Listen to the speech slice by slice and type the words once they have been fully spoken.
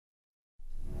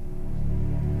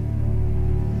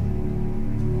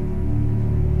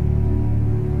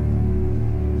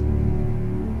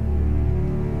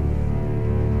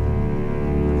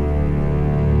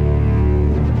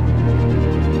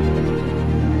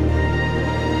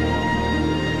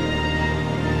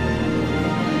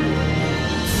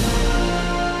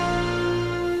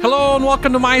and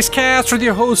welcome to MiceCast with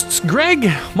your hosts Greg,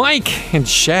 Mike, and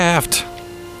Shaft.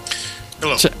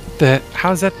 Hello.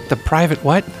 How's that? The private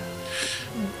what?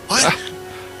 What?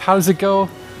 How does it go?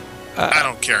 I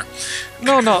don't care.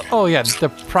 No. Oh yeah, the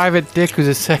private dick was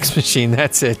a sex machine.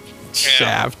 That's it.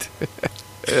 Shaft.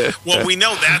 Well, we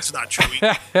know that's not true. We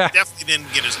definitely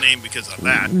didn't get his name because of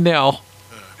that. No.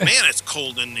 Man, it's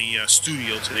cold in the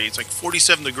studio today. It's like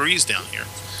 47 degrees down here.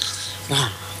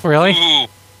 Really? Ooh,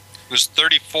 it was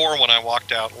 34 when I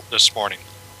walked out this morning.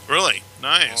 Really?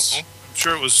 Nice. I'm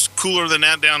sure it was cooler than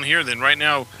that down here. Then right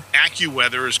now,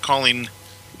 AccuWeather is calling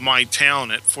my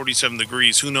town at 47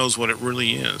 degrees. Who knows what it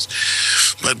really is?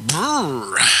 But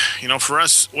brr, for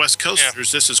us West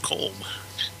Coasters, This is cold.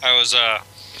 I was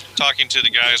talking to the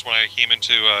guys when I came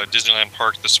into Disneyland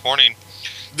Park this morning.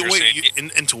 Wait,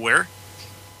 into where?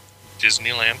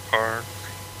 Disneyland Park.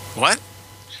 What?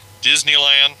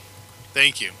 Disneyland.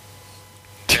 Thank you.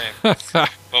 Okay.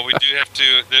 Well, we do have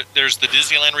to. There's the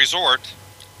Disneyland Resort,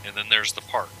 and then there's the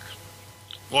park.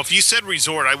 Well, if you said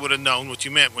resort, I would have known what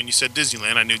you meant. When you said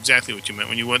Disneyland, I knew exactly what you meant.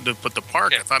 When you went to put the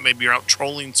park, I thought maybe you're out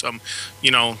trolling some,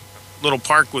 little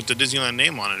park with the Disneyland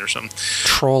name on it or something.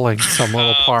 Trolling some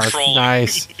little park. Trolling.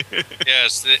 Nice.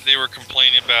 Yes, they were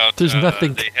complaining about. There's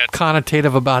nothing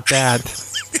connotative about that.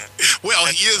 Well,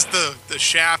 he is the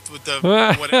Shaft with the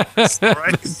whatever,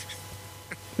 right?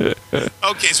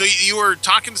 Okay, so you were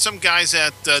talking to some guys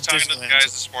at Disneyland. Talking to the guys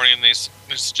this morning, and this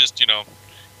is just,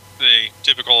 the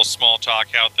typical small talk,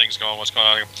 how things going, what's going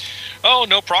on. Oh,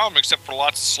 no problem, except for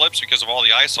lots of slips because of all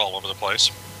the ice all over the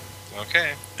place.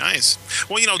 Okay. Nice.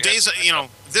 Well,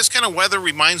 this kind of weather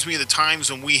reminds me of the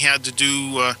times when we had to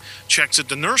do checks at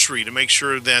the nursery to make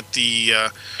sure that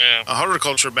the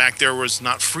horticulture back there was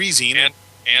not freezing.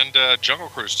 And Jungle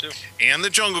Cruise, too. And the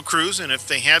Jungle Cruise, and if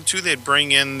they had to, they'd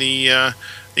bring in the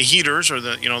heaters or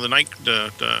the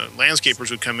landscapers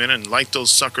would come in and light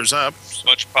those suckers up.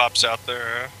 Smudge pops out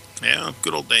there. Yeah,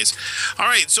 good old days. All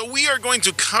right, so we are going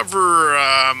to cover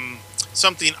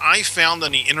something I found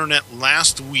on the internet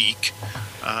last week.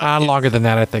 Longer than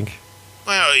that, I think.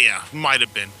 Well, yeah, might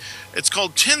have been. It's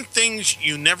called 10 Things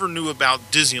You Never Knew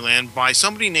About Disneyland by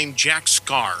somebody named Jack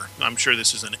Scar. I'm sure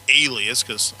this is an alias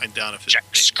because I doubt if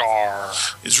Jack Scar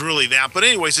is really that. But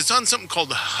anyways, it's on something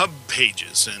called Hub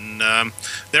Pages. And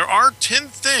there are 10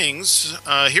 things.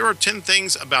 Here are 10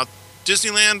 things about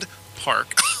Disneyland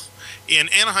Park in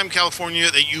Anaheim,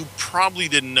 California that you probably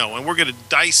didn't know. And we're going to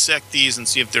dissect these and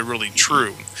see if they're really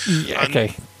true. Yeah,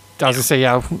 okay. I was going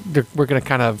to say, we're going to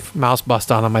kind of mouse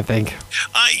bust on them, I think.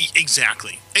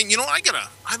 Exactly. And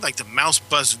I'd like to mouse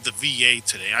buzz the VA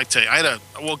today. I tell you,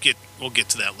 we'll get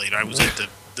to that later. I was at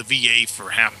the VA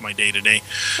for half my day today.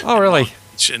 Oh, really?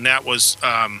 And that was,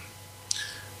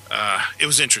 it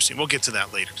was interesting. We'll get to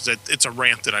that later because it's a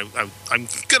rant that I'm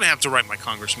going to have to write my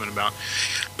congressman about.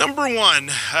 Number one,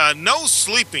 no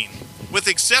sleeping. With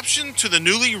exception to the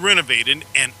newly renovated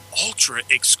and ultra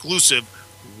exclusive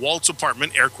Waltz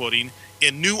apartment, air quoting,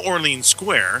 in New Orleans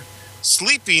Square,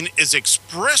 sleeping is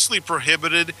expressly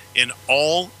prohibited in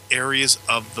all areas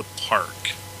of the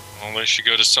park. Well, they should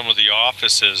go to some of the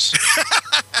offices.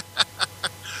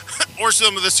 Or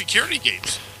some of the security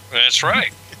gates. That's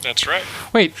right. That's right.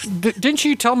 Wait, didn't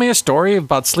you tell me a story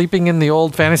about sleeping in the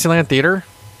old Fantasyland Theater?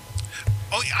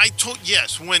 Oh,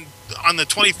 yes. When on the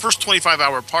 21st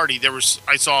 25-hour party,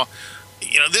 I saw,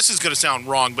 this is going to sound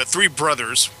wrong, but three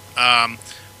brothers.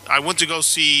 I went to go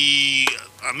see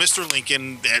Mr.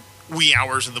 Lincoln at wee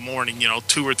hours of the morning,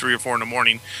 2 or 3 or 4 in the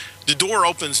morning. The door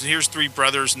opens and here's three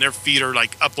brothers and their feet are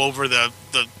like up over the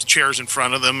chairs in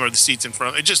front of them or the seats in front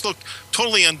of them. It just looked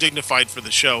totally undignified for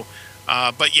the show.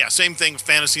 But yeah, same thing,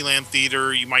 Fantasyland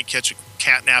Theater. You might catch a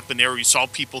cat nap in there or you saw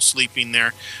people sleeping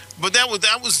there. But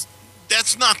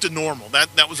that's not the normal.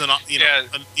 That was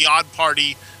the odd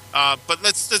party. But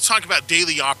let's talk about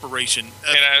daily operation.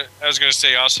 And I was going to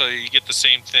say also, you get the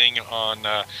same thing on.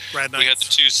 Grad nights. We had the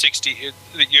 260.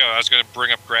 I was going to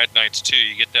bring up grad nights too.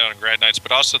 You get down on grad nights,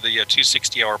 but also the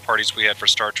 260-hour parties we had for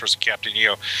Star Tours and Captain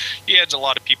EO. You had a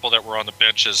lot of people that were on the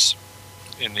benches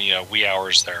in the wee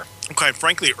hours there. Okay,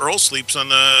 frankly, Earl sleeps on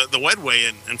the Wedway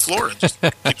in Florida. Just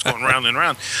keeps going round and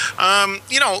round.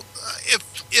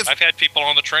 If I've had people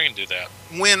on the train do that.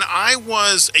 When I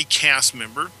was a cast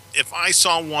member, if I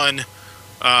saw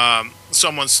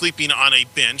someone sleeping on a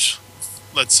bench,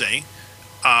 let's say,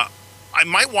 I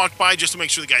might walk by just to make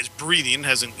sure the guy's breathing,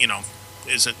 isn't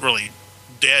really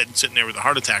dead, sitting there with a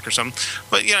heart attack or something.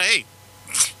 But hey,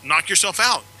 knock yourself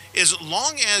out. As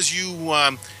long as you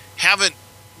haven't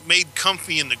made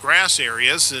comfy in the grass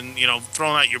areas and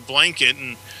thrown out your blanket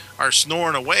and are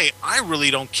snoring away, I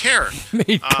really don't care.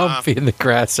 Made comfy in the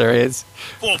grass areas.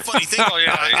 Well, funny thing,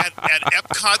 at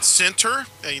Epcot Center,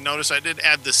 you notice I did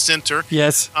add the center.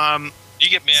 Yes. You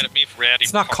get mad at me for adding.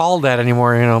 It's not called that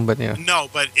anymore, but yeah. No,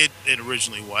 but it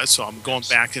originally was, so I'm going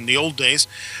back in the old days.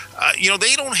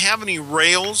 They don't have any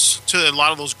rails to a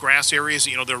lot of those grass areas.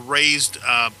 They're raised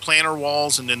planter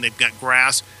walls, and then they've got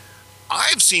grass.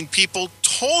 I've seen people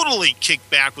totally kick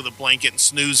back with a blanket and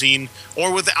snoozing,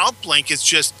 or without blankets,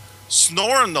 just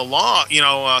snoring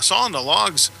sawing the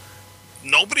logs.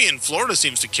 Nobody in Florida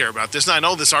seems to care about this. And I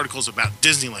know this article is about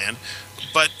Disneyland,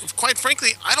 but quite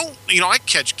frankly, I don't. I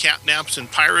catch cat naps and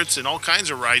pirates and all kinds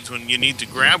of rides when you need to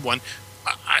grab one.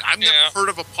 I've never heard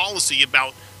of a policy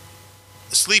about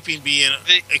sleeping being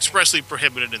expressly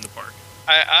prohibited in the park.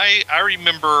 I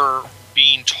remember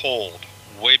being told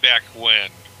way back when,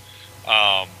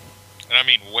 and I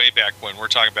mean way back when, we're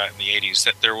talking about in the 80s,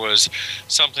 that there was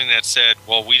something that said,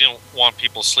 well, we don't want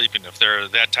people sleeping. If they're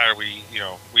that tired,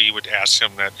 we would ask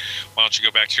them that, why don't you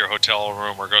go back to your hotel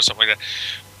room or go something like that.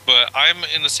 But I'm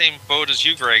in the same boat as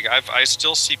you, Greg. I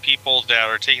still see people that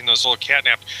are taking those little cat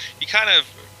naps. You kind of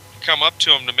come up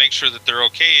to them to make sure that they're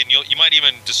okay, and you might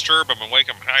even disturb them and wake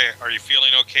them. Hi, are you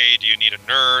feeling okay? Do you need a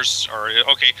nurse? Or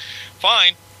okay,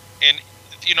 fine. And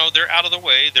they're out of the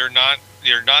way. They're not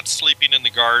sleeping in the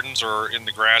gardens or in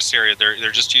the grass area.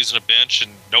 They're just using a bench,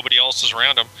 and nobody else is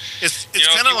around them. It's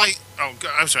kind of like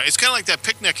I'm sorry. It's kind of like that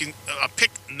picnicking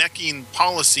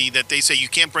policy that they say you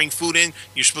can't bring food in.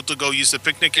 You're supposed to go use the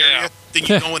picnic area. Then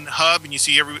you go in the hub and you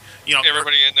see everybody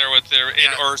in there with their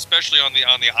or especially on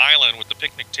the island with the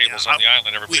picnic tables on the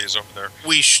island. Everybody's over there.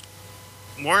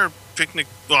 More picnic.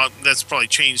 Well, that's probably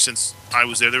changed since I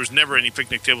was there. There was never any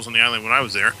picnic tables on the island when I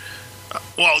was there.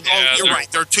 You're right.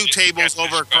 There are two tables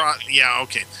over across. Yeah,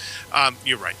 okay.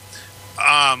 You're right.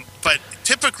 But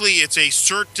typically, it's a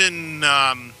certain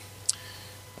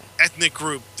ethnic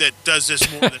group that does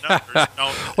this more than others.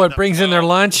 What brings in their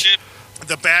lunch?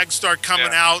 The bags start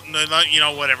coming out, and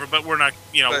whatever. But we're not.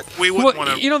 We wouldn't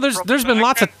want to. There's been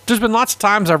lots of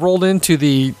times I've rolled into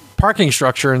the parking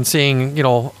structure and seeing a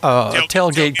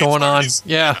tailgate going on.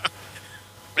 Yeah.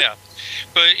 Yeah.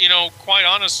 But, quite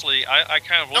honestly, I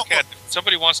kind of look at if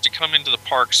somebody wants to come into the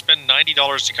park, spend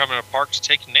 $90 to come in a park to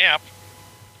take a nap.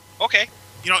 Okay.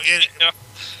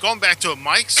 Going back to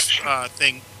Mike's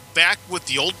thing, back with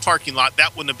the old parking lot,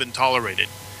 that wouldn't have been tolerated.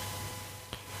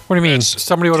 What do you mean?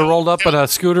 Somebody would have rolled up on a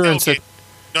scooter and said...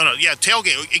 No, yeah,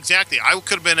 tailgate, exactly. I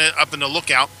could have been up in the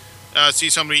lookout, see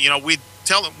somebody, we'd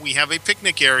tell them we have a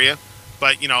picnic area,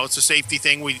 but, it's a safety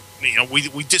thing. We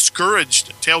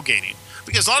discouraged tailgating.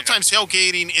 Because a lot of times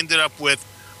tailgating ended up with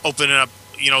opening up,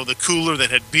 the cooler that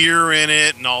had beer in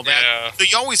it and all that. Yeah. So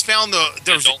you always found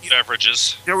adult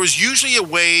beverages. There was usually a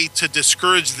way to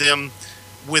discourage them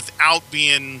without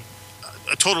being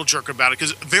a total jerk about it.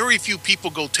 Because very few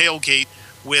people go tailgate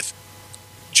with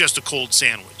just a cold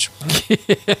sandwich. They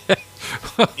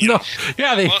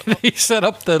set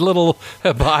up the little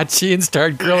hibachi and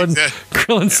start grilling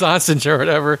sausage or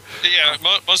whatever. Yeah,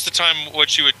 most of the time,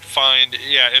 what you would find,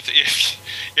 you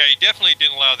definitely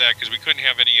didn't allow that because we couldn't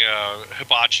have any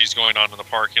hibachis going on in the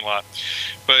parking lot.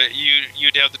 But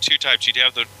you'd have the two types. You'd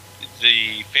have the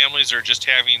families that are just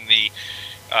having the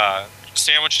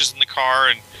sandwiches in the car,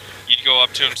 and you'd go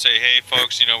up to them and say, "Hey,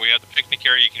 folks, we have the picnic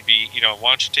area. You can be,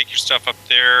 why don't you take your stuff up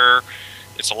there?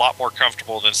 It's a lot more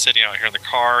comfortable than sitting out here in the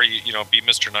car. Be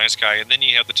Mr. Nice Guy." And then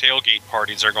you have the tailgate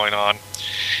parties that are going on,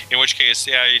 in which case,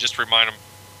 you just remind them,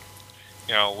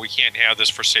 we can't have this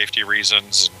for safety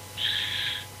reasons.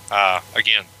 And,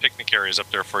 again, picnic areas up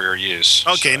there for your use.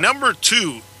 Okay, number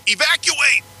 2,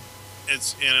 evacuate.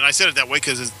 And I said it that way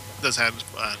because it does have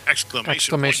an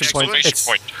exclamation point.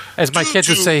 As my kids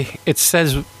would say,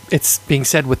 it's being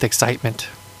said with excitement.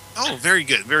 Oh, very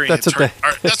good.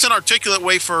 That's an articulate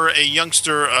way for a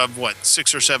youngster of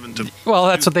 6 or 7 to. Well,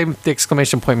 that's what the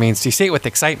exclamation point means. You say it with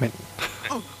excitement.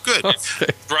 Oh, good.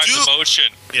 Drives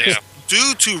emotion. Yeah.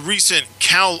 Due to recent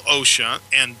Cal OSHA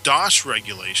and DOSH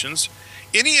regulations,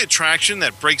 any attraction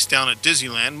that breaks down at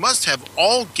Disneyland must have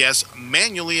all guests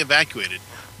manually evacuated,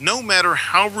 no matter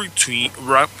how routine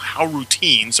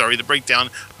the breakdown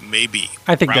may be.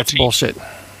 I think that's bullshit.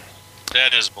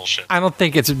 That is bullshit. I don't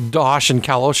think it's DOSH and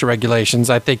Cal OSHA regulations.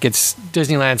 I think it's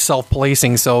Disneyland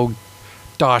self-policing, so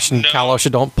DOSH and Cal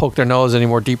OSHA don't poke their nose any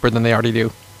more deeper than they already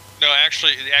do. No,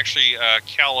 actually,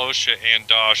 Cal OSHA and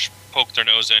DOSH poke their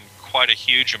nose in quite a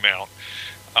huge amount.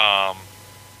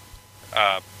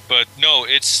 But no,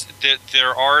 it's that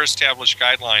there are established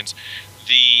guidelines.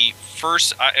 The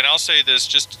first, and I'll say this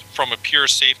just from a pure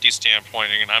safety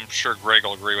standpoint, and I'm sure Greg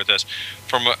will agree with this,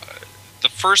 the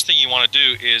first thing you want to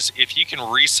do is if you can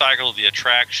recycle the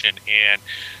attraction and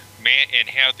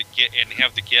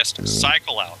have the guest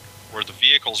cycle out where the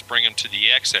vehicles bring them to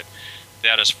the exit,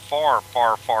 that is far,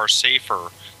 far, far safer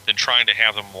than trying to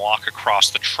have them walk across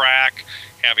the track,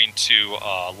 having to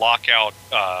lock out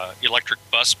electric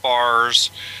bus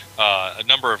bars, a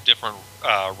number of different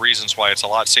reasons why it's a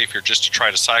lot safer just to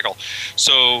try to cycle.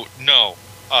 So, no,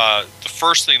 the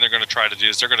first thing they're going to try to do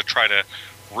is they're going to try to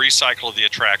recycle the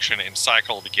attraction and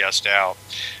cycle the guest out.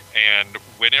 And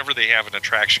whenever they have an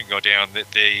attraction go down,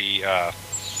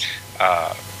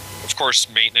 of course,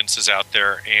 maintenance is out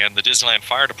there, and the Disneyland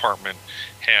Fire Department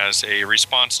has a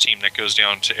response team that goes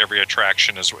down to every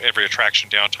attraction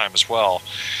downtime as well.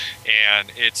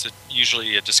 And it's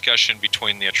usually a discussion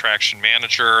between the attraction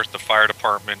manager, the fire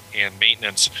department, and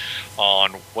maintenance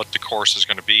on what the course is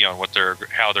going to be, on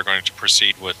how they're going to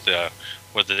proceed with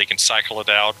whether they can cycle it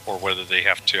out or whether they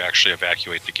have to actually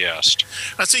evacuate the guest.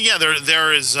 I'd say, yeah,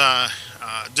 there is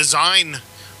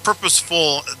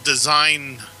purposeful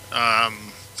design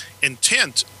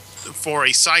intent for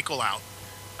a cycle out.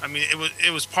 I mean,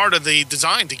 it was part of the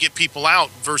design to get people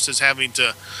out versus having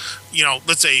to,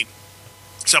 let's say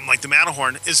something like the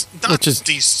Matterhorn is not the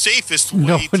safest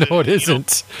way to it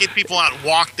isn't. Get people out and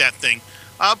walk that thing.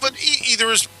 But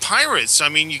either as pirates, I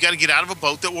mean, you got to get out of a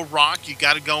boat that will rock. You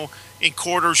got to go in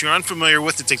corridors you're unfamiliar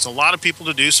with. It takes a lot of people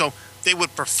to do. So they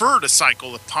would prefer to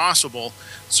cycle if possible.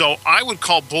 So I would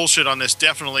call bullshit on this,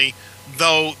 definitely,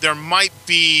 though there might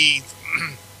be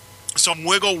some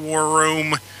wiggle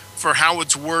room for how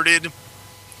it's worded,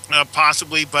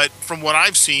 possibly. But from what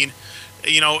I've seen,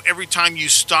 every time you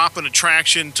stop an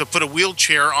attraction to put a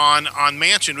wheelchair on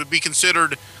Mansion would be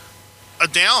considered a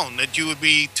down, that you would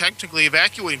be technically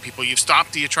evacuating people. You've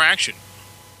stopped the attraction.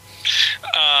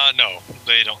 No,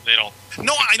 they don't.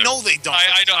 No, I know they don't.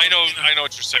 I know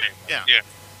what you're saying. Yeah.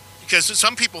 Because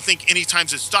some people think anytime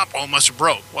it's stopped, it must have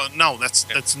broke. Well, no,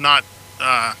 that's not.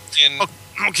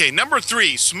 Okay, number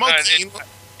 3, smoking.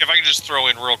 If I can just throw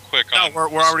in real quick. We're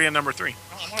already on number 3.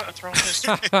 I want to throw in this.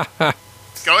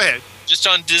 Go ahead. Just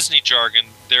on Disney jargon,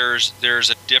 there's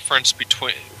a difference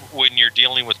between when you're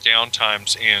dealing with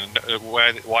downtimes and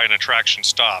why an attraction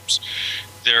stops.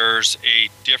 There's a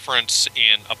difference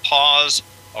in a pause,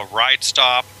 a ride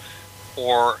stop,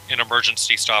 or an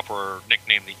emergency stop, or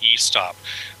nicknamed the E-stop.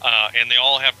 And they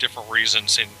all have different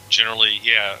reasons, and generally,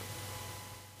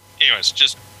 anyways,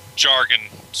 just jargon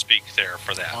speak there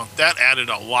for that. Well, that added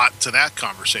a lot to that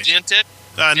conversation. Didn't it?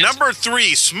 Number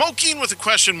 3, smoking with a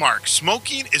question mark.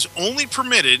 Smoking is only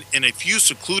permitted in a few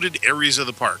secluded areas of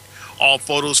the park. All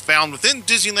photos found within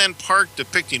Disneyland Park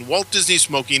depicting Walt Disney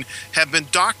smoking have been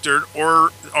doctored or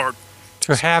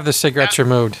to have the cigarettes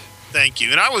removed. Thank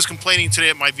you. And I was complaining today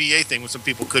at my VA thing when some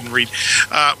people couldn't read.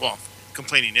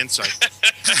 Complaining inside.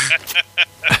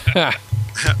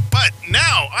 But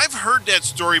now, I've heard that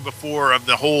story before of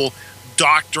the whole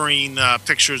doctoring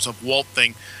pictures of Walt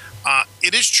thing.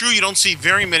 It is true you don't see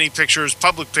very many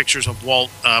public pictures of Walt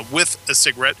with a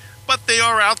cigarette, but they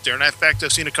are out there. And in fact,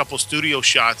 I've seen a couple studio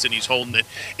shots and he's holding it.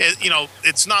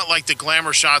 It's not like the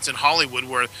glamour shots in Hollywood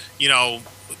where,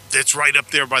 it's right up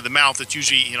there by the mouth. It's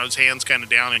usually, his hand's kind of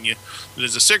down and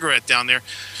there's a cigarette down there.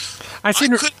 I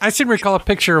seem to recall a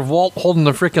picture of Walt holding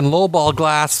the freaking lowball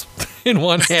glass in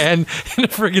one hand and a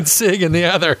freaking cig in the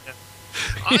other.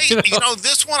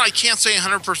 This one I can't say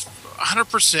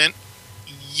 100%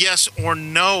 yes or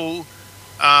no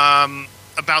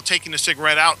about taking the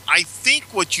cigarette out. I think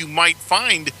what you might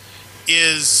find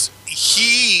is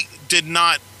he did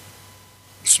not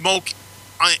smoke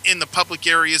in the public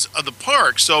areas of the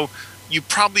park, so you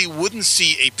probably wouldn't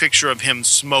see a picture of him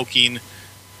smoking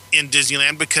in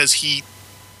Disneyland because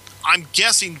I'm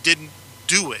guessing, didn't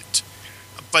do it.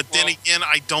 But then again,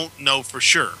 I don't know for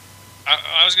sure.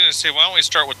 I was going to say, why don't we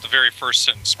start with the very first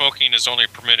sentence? Smoking is only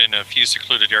permitted in a few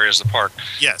secluded areas of the park.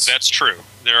 Yes. That's true.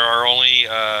 There are only...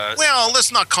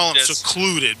 let's not call them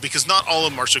secluded, because not all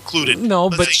of them are secluded. No,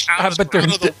 but they're out of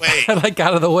the way.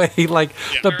 Out of the way, like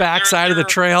the backside of the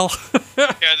trail.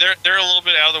 They're a little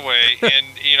bit out of the way, and,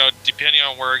 depending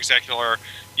on where exactly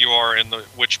you are in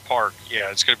which park,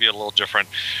 it's going to be a little different.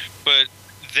 But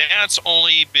that's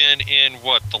only been in,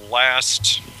 the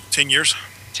last... 10 years?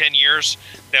 10 years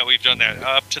that we've done that.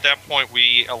 Up to that point,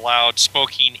 we allowed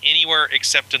smoking anywhere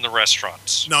except in the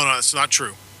restaurants. No, that's not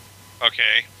true.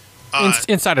 Okay.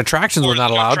 Inside attractions were not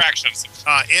allowed. Attractions.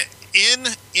 In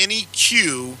any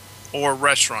queue or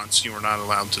restaurants, you were not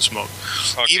allowed to smoke.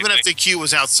 Okay, even if the queue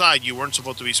was outside, you weren't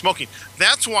supposed to be smoking.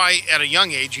 That's why, at a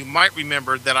young age, you might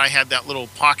remember that I had that little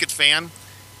pocket fan,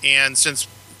 and since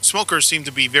smokers seemed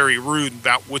to be very rude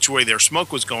about which way their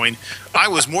smoke was going, I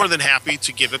was more than happy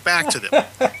to give it back to them.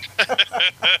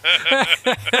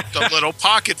 The little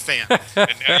pocket fan. And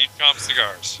now you chomp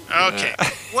cigars. Okay.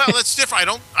 Well, it's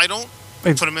different. I don't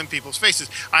put them in people's faces.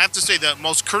 I have to say the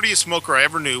most courteous smoker I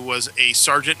ever knew was a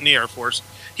sergeant in the Air Force.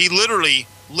 He literally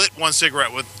lit one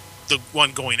cigarette with the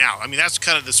one going out. I mean, that's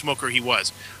kind of the smoker he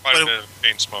was. Quite a bit of a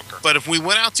chain smoker. But if we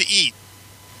went out to eat,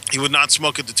 he would not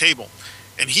smoke at the table.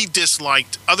 And he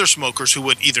disliked other smokers who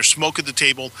would either smoke at the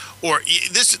table or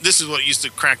this is what used to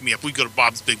crack me up. We'd go to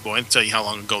Bob's Big Boy and tell you how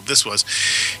long ago this was.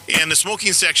 And the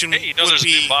smoking section would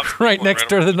be right next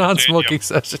to the non-smoking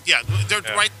section. Yeah, they're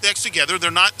right next together.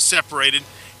 They're not separated.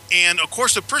 And, of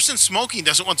course, the person smoking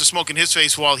doesn't want the smoke in his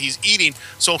face while he's eating.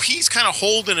 So he's kind of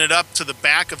holding it up to the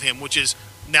back of him, which is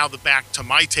now the back to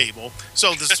my table.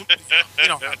 So, this,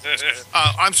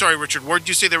 I'm sorry, Richard. Where did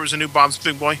you say there was a new Bob's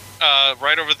Big Boy?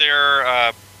 Right over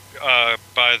there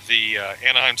by the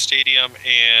Anaheim Stadium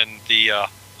and the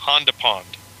Honda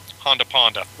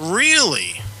Ponda.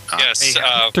 Really? Yes,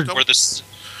 where the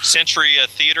Century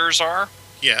Theaters are.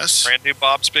 Yes. Brand new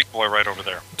Bob's Big Boy right over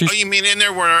there. Oh, you mean in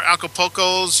there where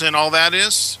Acapulco's and all that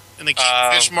is? And the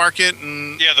fish market?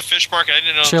 And yeah, the fish market. I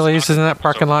didn't know. Chili's is in that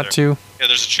parking lot, too. Yeah,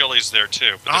 there's a Chili's there,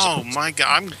 too. Oh, my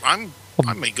God.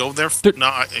 I may go there. No,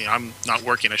 I'm not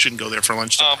working. I shouldn't go there for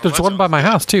lunch. There's one by my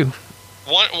house, too.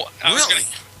 Really?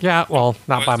 Yeah, well,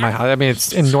 not by my house. I mean,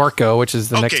 it's in Norco, which is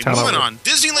the next town over. Okay, moving on.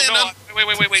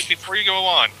 Disneyland. Wait. Before you go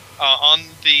on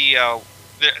the...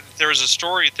 There was a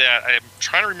story that I'm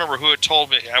trying to remember who had told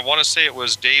me. I want to say it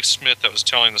was Dave Smith that was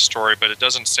telling the story, but it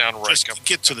doesn't sound right. Just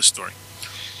get to the story.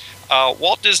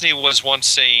 Walt Disney was once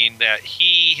saying that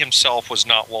he himself was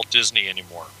not Walt Disney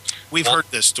anymore. We've heard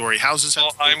this story. How's this?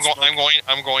 Well,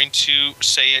 I'm going to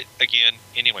say it again,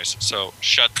 anyways. So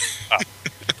shut up.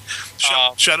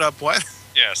 Shut up. What?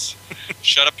 Yes,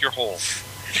 shut up your hole.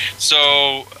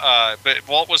 So, but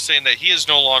Walt was saying that he is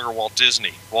no longer Walt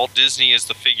Disney. Walt Disney is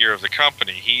the figure of the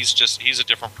company. He's a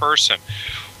different person.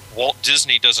 Walt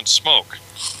Disney doesn't smoke.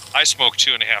 I smoke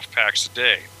 2.5 packs a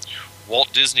day.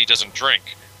 Walt Disney doesn't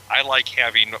drink. I like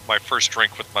having my first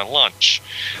drink with my lunch.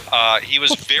 He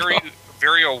was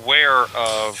very aware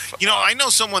of... I know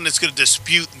someone that's going to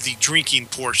dispute the drinking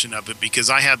portion of it because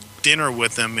I had dinner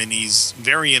with him and he's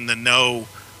very in the know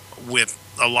with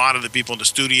a lot of the people in the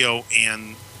studio.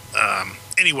 And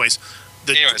anyways,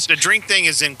 the drink thing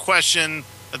is in question,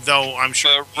 though I'm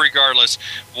sure... regardless,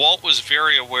 Walt was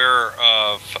very aware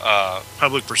of...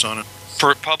 public persona.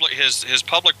 For his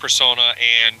public persona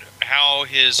and how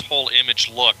his whole image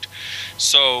looked.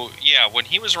 So yeah, when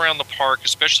he was around the park,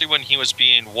 especially when he was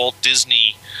being Walt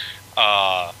Disney,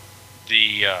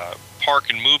 the park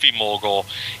and movie mogul,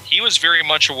 he was very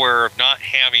much aware of not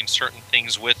having certain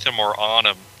things with him or on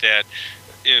him that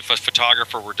if a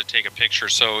photographer were to take a picture.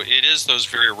 So it is those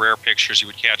very rare pictures you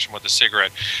would catch him with a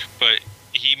cigarette, but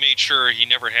he made sure he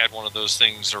never had one of those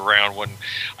things around. When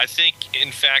I think,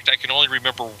 in fact, I can only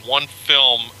remember one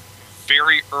film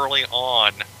very early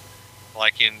on,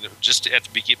 like just at the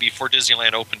beginning before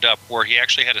Disneyland opened up, where he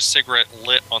actually had a cigarette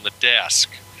lit on the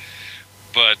desk.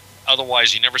 But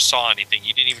otherwise, you never saw anything.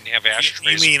 You didn't even have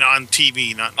ashtrays. You mean on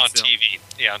TV, not on film. TV?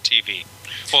 Yeah, on TV.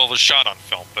 Well, it was shot on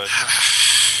film, but.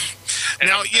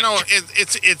 Now,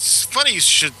 it's funny you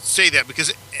should say that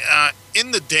because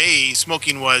in the day,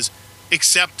 smoking was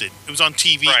accepted. It was on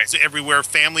TV. Right. It was everywhere.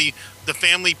 The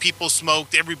family people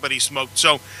smoked. Everybody smoked.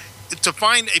 So to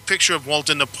find a picture of Walt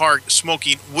in the park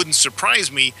smoking wouldn't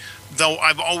surprise me, though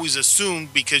I've always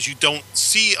assumed because you don't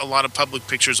see a lot of public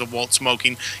pictures of Walt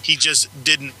smoking, he just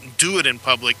didn't do it in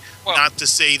public. Well, not to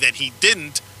say that he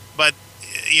didn't, but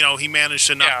he managed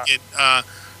to not get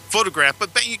photographed.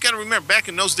 But you got to remember, back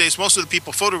in those days, most of the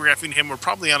people photographing him were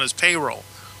probably on his payroll.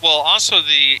 Well, also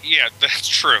that's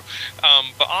true.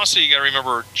 But also you got to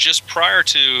remember, just prior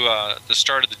to the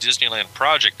start of the Disneyland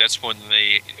project, that's when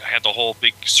they had the whole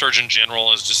big Surgeon General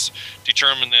has just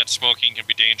determined that smoking can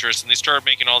be dangerous, and they started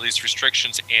making all these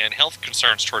restrictions and health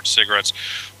concerns towards cigarettes.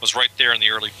 Was right there in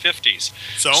the early 50s.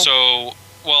 So,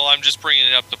 well, I'm just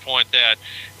bringing up the point that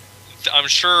I'm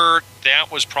sure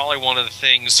that was probably one of the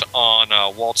things on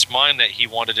Walt's mind that he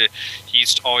wanted it.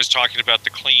 He's always talking about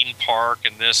the clean park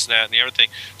and this, that, and the other thing.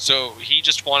 So he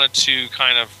just wanted to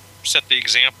kind of set the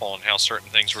example on how certain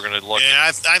things were going to look.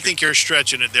 Yeah, I think you're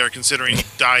stretching it there, considering he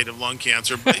died of lung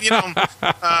cancer. But like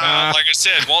I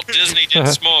said, Walt Disney didn't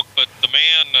smoke, but the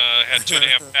man had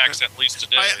 2.5 packs at least a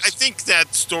day. I think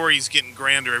that story's getting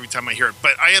grander every time I hear it,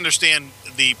 but I understand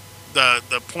the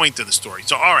point of the story.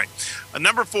 So, all right.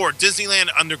 Number 4, Disneyland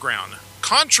Underground.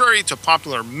 Contrary to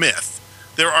popular myth,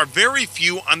 there are very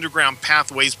few underground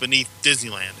pathways beneath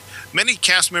Disneyland. Many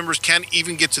cast members can't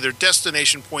even get to their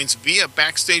destination points via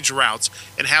backstage routes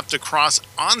and have to cross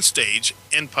on stage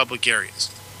in public areas.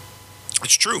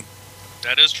 It's true.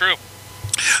 That is true.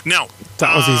 Now,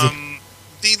 That was easy.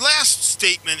 the last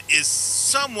statement is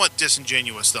somewhat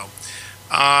disingenuous, though.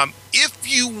 If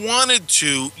you wanted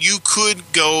to, you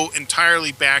could go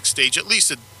entirely backstage, at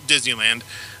least at Disneyland,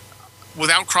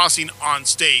 without crossing on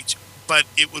stage, but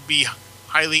it would be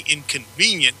highly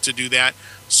inconvenient to do that.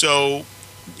 So,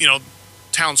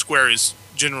 Town Square is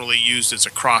generally used as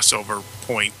a crossover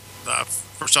point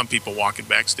for some people walking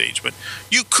backstage. But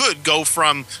you could go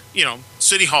from,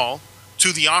 City Hall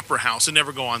to the Opera House and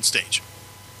never go on stage.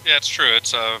 Yeah, it's true.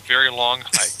 It's a very long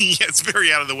hike. Yeah, it's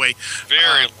very out of the way.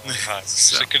 Very long hike.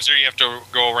 So consider you have to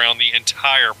go around the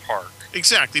entire park.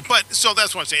 Exactly. But so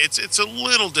that's what I'm saying. It's a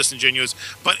little disingenuous,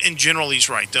 but in general, he's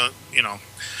right.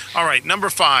 All right, number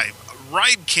 5,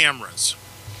 ride cameras.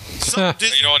 You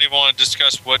don't even want to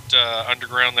discuss what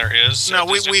underground there is? No,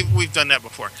 we've done that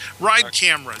before. Ride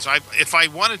cameras. If I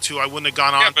wanted to, I wouldn't have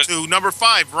gone on to number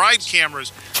 5, ride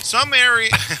cameras. Some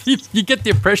area... you get the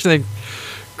impression that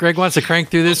Greg wants to crank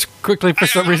through this quickly for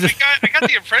some reason. I got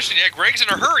the impression, Greg's in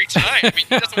a hurry tonight. I mean,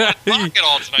 he doesn't want to talk at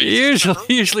all tonight.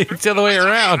 Usually it's the other way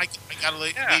around. I got to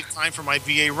leave time for my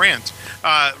VA rant.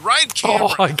 Ride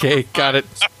cameras. Oh, okay, got it.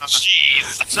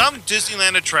 Jeez. Some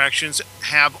Disneyland attractions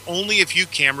have only a few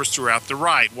cameras throughout the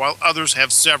ride, while others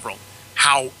have several.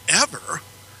 However,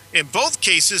 in both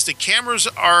cases, the cameras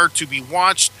are to be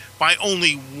watched by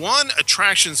only one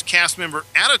attraction's cast member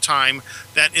at a time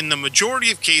that in the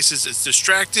majority of cases is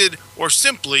distracted or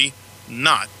simply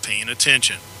not paying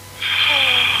attention.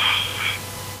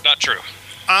 Not true.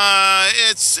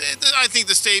 I think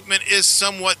the statement is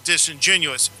somewhat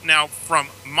disingenuous. Now, from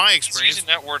my experience, using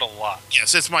that word a lot.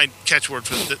 Yes, it's my catchword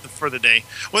for the day.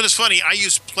 Well, it's funny. I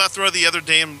used plethora the other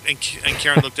day, and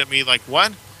Karen looked at me like,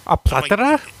 "What? A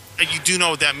plethora?" You do know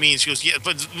what that means? She goes, "Yeah,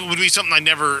 but it would be something I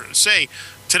never say."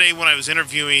 Today, when I was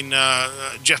interviewing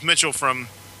Jeff Mitchell from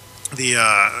the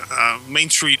Main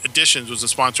Street Editions, was a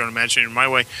sponsor on Imagineering My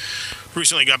Way.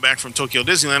 Recently got back from Tokyo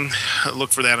Disneyland.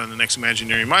 Look for that on the next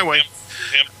Imagineering My Way.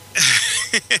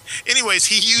 Anyways,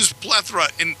 he used plethora,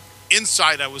 and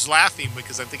inside I was laughing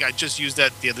because I think I just used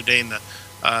that the other day in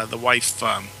the wife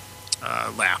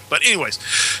laugh. But anyways,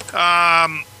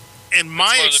 and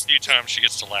my it's one of the few times she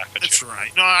gets to laugh at you. That's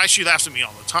right. No, she laughs at me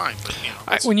all the time.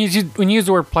 But When you use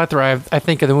the word plethora, I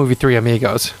think of the movie Three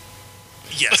Amigos.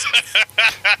 Yes.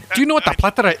 Do you know what the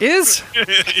plethora is?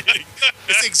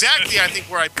 It's exactly, I think,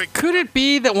 where I picked. Could it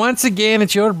be that once again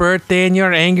it's your birthday and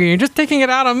you're angry? You're just taking it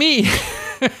out on me.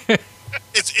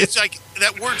 It's like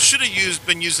that word should have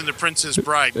been used in The Princess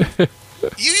Bride.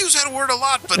 You use that word a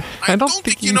lot, but I don't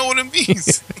think you know what it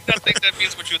means. I think that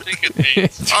means what you think it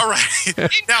means. All right.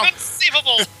 Now,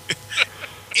 Inconceivable.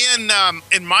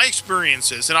 in my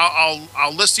experiences, and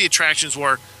I'll list the attractions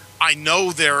where I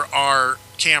know there are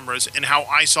cameras and how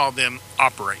I saw them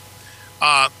operate.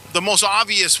 The most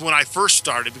obvious when I first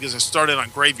started, because I started on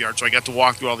Graveyard, so I got to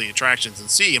walk through all the attractions and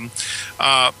see them,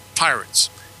 Pirates.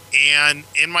 And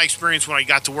in my experience, when I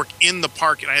got to work in the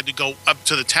park and I had to go up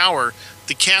to the tower,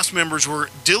 the cast members were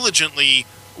diligently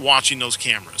watching those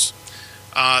cameras.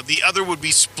 The other would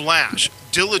be Splash,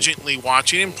 diligently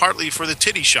watching, and partly for the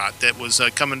titty shot that was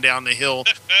coming down the hill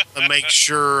to make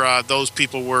sure those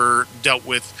people were dealt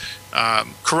with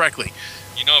correctly.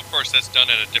 You know, of course, that's done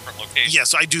at a different location.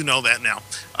 Yes, I do know that now.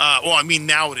 Well, I mean,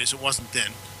 now it is. It wasn't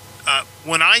then.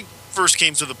 When I first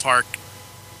came to the park,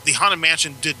 the Haunted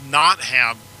Mansion did not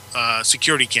have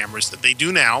security cameras that they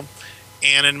do now.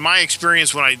 And in my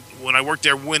experience, when I worked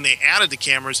there, when they added the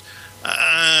cameras,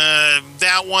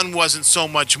 that one wasn't so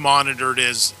much monitored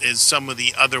as some of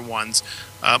the other ones.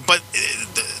 But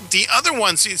the other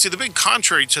ones, see, the big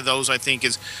contrary to those, I think,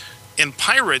 is in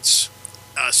Pirates,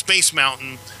 Space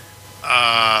Mountain,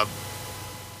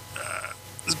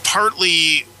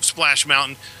 partly Splash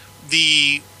Mountain,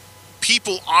 the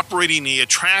people operating the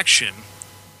attraction,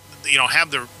 have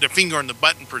their finger on the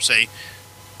button per se,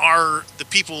 are the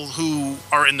people who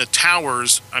are in the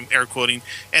towers, I'm air quoting,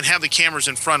 and have the cameras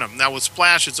in front of them. Now with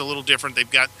Splash, it's a little different. They've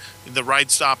got the ride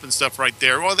stop and stuff right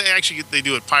there. Well, they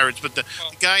do it Pirates, but the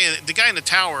guy in the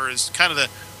tower is kind of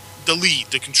the lead,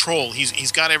 the control.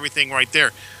 He's got everything right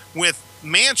there. With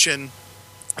Mansion,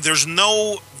 there's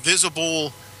no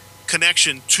visible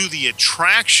connection to the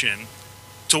attraction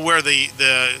to where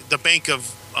the bank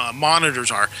of monitors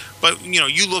are. But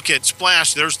you look at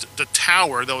Splash, there's the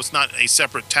tower, though it's not a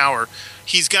separate tower.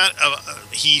 He's got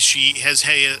she has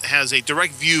a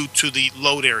direct view to the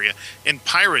load area. In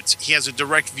Pirates, he has a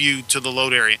direct view to the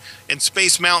load area. In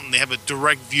Space Mountain, they have a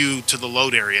direct view to the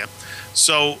load area.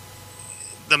 So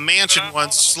the mansion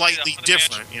one's slightly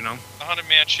different. The Haunted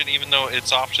Mansion, even though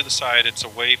it's off to the side, it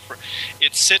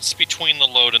sits between the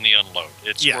load and the unload.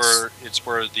 It's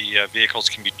where the vehicles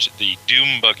can be, the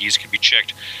doom buggies can be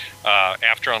checked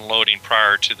after unloading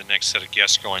prior to the next set of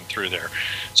guests going through there.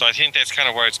 So I think that's kind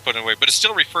of why it's put away, but it's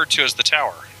still referred to as the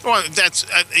tower. Well, that's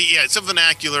it's a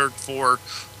vernacular for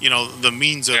the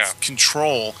means of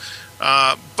control.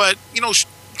 But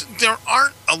there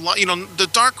aren't a lot. The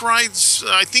dark rides.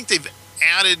 I think they've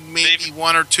added maybe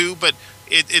one or two, but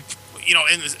it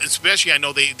and especially I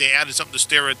know they added something to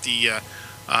stare at the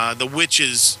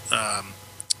witch's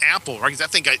apple, right? Because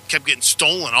that thing kept getting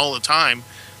stolen all the time.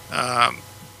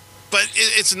 But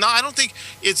it's not. I don't think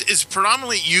it's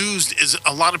predominantly used as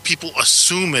a lot of people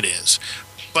assume it is.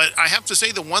 But I have to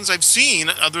say the ones I've seen,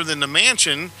 other than the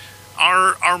mansion,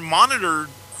 are monitored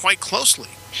quite closely.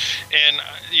 And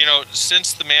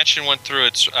since the mansion went through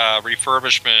its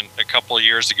refurbishment a couple of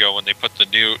years ago, when they put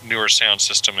the newer sound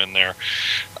system in there,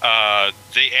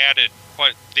 they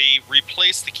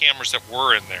replaced the cameras that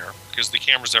were in there, because the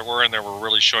cameras that were in there were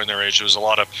really showing their age. There was a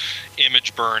lot of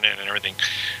image burn in and everything,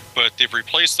 but they've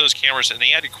replaced those cameras, and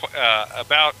they added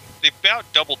about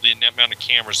doubled the amount of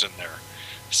cameras in there.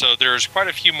 So there's quite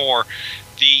a few more.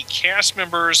 The cast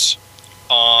members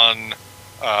on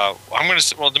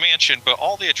the mansion, but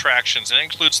all the attractions, and that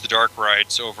includes the dark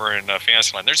rides over in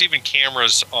Fantasyland. There's even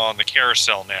cameras on the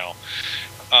carousel now.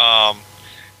 I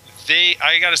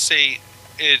got to say,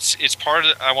 it's part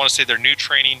of, I want to say, their new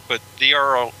training, but they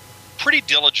are pretty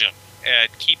diligent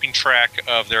at keeping track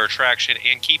of their attraction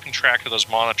and keeping track of those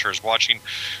monitors, watching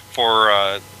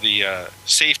for the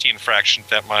safety infractions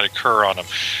that might occur on them.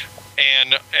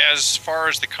 And as far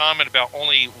as the comment about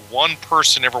only one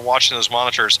person ever watching those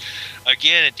monitors,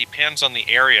 again, it depends on the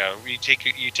area. You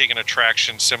take an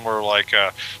attraction similar like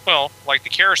the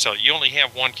carousel. You only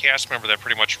have one cast member that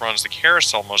pretty much runs the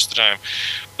carousel most of the time.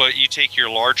 But you take your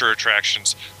larger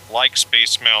attractions like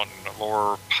Space Mountain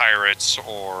or Pirates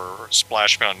or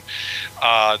Splash Mountain.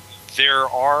 There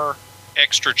are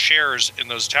extra chairs in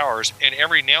those towers, and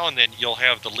every now and then you'll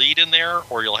have the lead in there,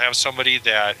 or you'll have somebody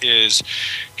that is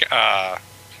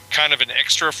kind of an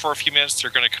extra for a few minutes.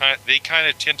 They kind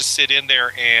of tend to sit in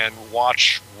there and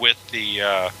watch with the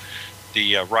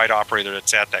ride operator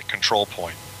that's at that control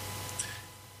point.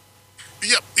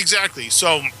 Yep, exactly.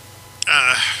 So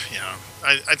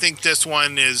I think this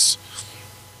one is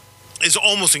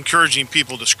almost encouraging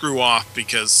people to screw off,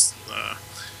 because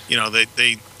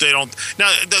they don't.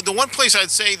 Now, the one place I'd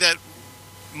say that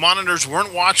monitors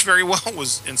weren't watched very well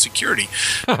was in security.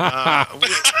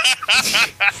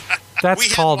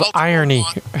 That's called irony.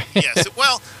 Yes.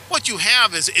 Well, what you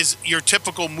have is your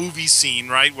typical movie scene,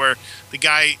 right, where the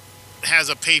guy has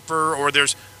a paper, or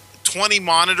there's 20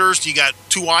 monitors. You got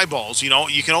 2 eyeballs. You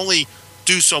can only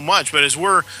do so much. But as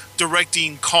we're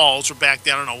directing calls, or back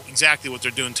there, I don't know exactly what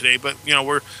they're doing today, but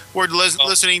we're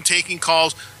listening, taking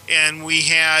calls. And we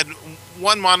had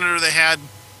one monitor that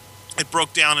it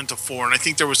broke down into 4, and I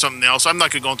think there was something else. I'm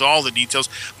not going to go into all the details,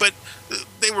 but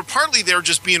they were partly there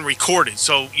just being recorded,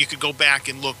 so you could go back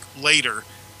and look later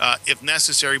if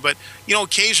necessary. But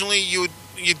occasionally you'd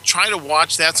try to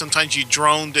watch that. Sometimes you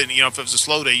droned, and if it was a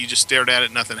slow day, you just stared at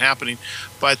it, nothing happening.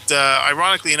 But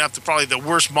ironically enough, probably the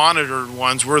worst monitored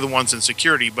ones were the ones in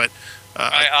security. But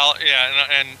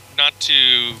and not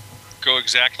to go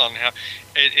exactly on how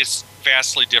it's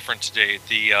vastly different today.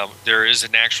 There is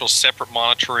an actual separate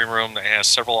monitoring room that has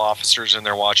several officers in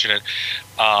there watching it.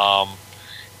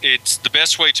 It's the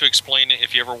best way to explain it.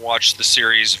 If you ever watched the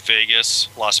series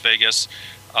Las Vegas,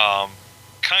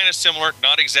 kind of similar,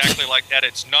 not exactly like that.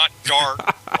 It's not dark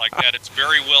like that. It's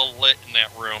very well lit in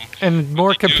that room. And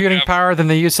more computing power than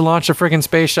they used to launch a friggin'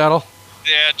 space shuttle.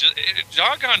 Yeah,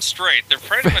 doggone straight. There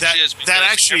pretty much is. That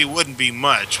actually wouldn't be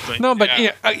much. But no, but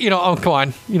oh, come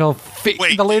on.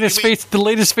 The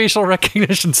latest facial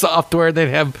recognition software. They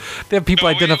have people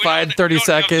identified in 30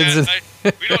 seconds.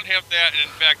 We don't have that. And in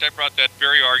fact, I brought that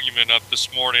very argument up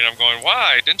this morning. I'm going,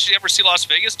 why? Didn't you ever see Las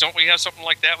Vegas? Don't we have something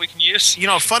like that we can use?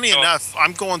 Funny enough,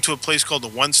 I'm going to a place called the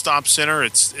One Stop Center.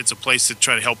 It's a place to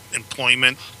try to help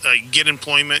get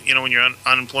employment, when you're on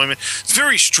unemployment. It's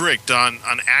very strict on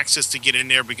access to get in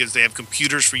there, because they have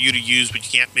computers for you to use, but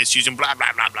you can't misuse them, blah,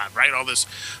 blah, blah, blah, right? All this.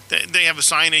 They have a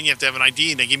sign in, you have to have an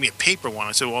ID, and they give me a paper one.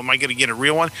 I said, well, am I going to get a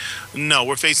real one? No,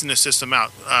 we're phasing the system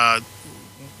out.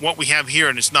 What we have here,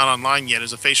 and it's not online yet,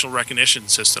 is a facial recognition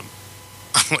system.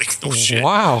 I'm like, oh shit.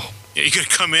 Wow. You could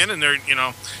come in and they're,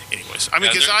 anyways. I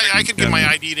mean, Yeah, because I could give my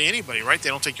ID to anybody, right? They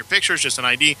don't take your picture, it's just an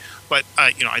ID. But,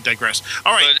 I digress.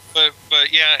 All right.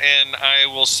 But yeah, and I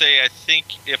will say, I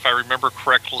think if I remember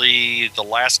correctly, the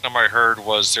last number I heard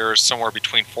was there's somewhere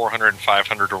between 400 and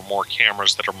 500 or more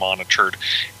cameras that are monitored,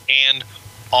 and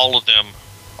all of them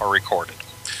are recorded.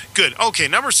 Good. Okay,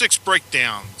 number 6,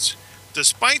 breakdowns.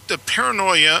 Despite the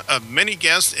paranoia of many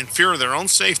guests and fear of their own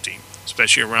safety,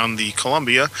 especially around the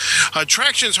Columbia,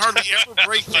 attractions hardly ever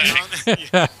break down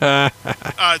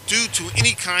due to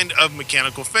any kind of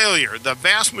mechanical failure. The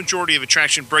vast majority of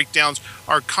attraction breakdowns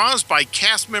are caused by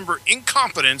cast member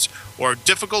incompetence or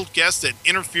difficult guests that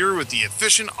interfere with the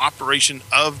efficient operation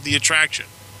of the attraction.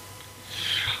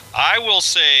 I will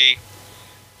say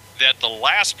that the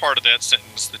last part of that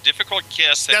sentence, the difficult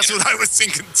guests that That's what I was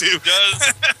thinking too.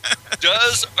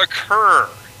 does occur,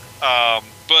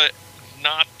 but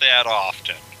not that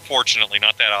often. Fortunately,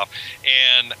 not that often.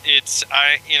 And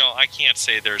I can't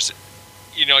say there's,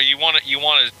 you want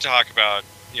to talk about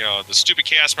the stupid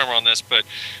cast member on this, but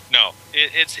no,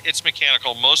 it's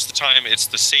mechanical. Most of the time, it's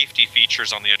the safety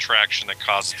features on the attraction that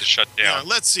causes the shutdown. Yeah,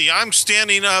 let's see. I'm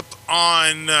standing up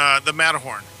on the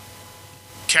Matterhorn.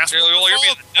 Cast member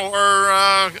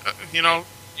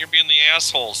you're being the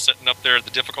asshole sitting up there at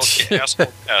the difficult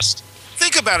asshole test.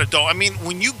 Think about it, though. I mean,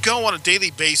 when you go on a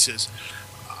daily basis,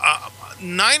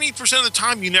 90% of the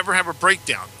time you never have a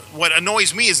breakdown. What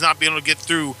annoys me is not being able to get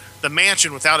through the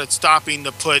mansion without it stopping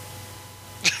to put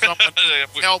someone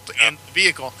help in the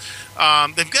vehicle.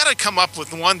 They've got to come up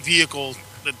with one vehicle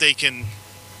that they can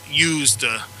use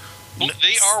to. Well,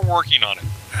 they are working on it.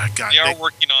 God, they are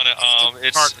working on it.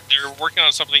 They're working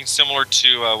on something similar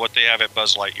to what they have at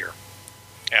Buzz Lightyear,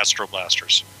 Astro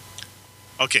Blasters.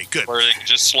 Okay, good. Where they can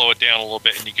just slow it down a little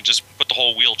bit, and you can just put the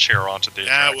whole wheelchair onto the.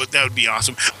 That would be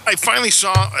awesome. I finally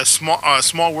saw a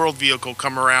small world vehicle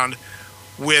come around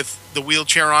with the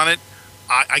wheelchair on it.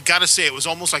 I got to say, it was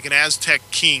almost like an Aztec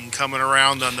king coming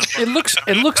around on the. It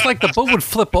looks like the boat would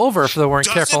flip over if they weren't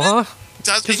careful, huh?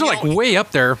 Because they're like way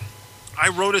up there. I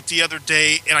rode it the other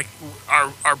day, and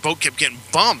our boat kept getting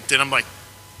bumped, and I'm like,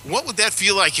 what would that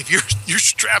feel like if you're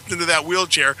strapped into that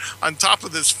wheelchair on top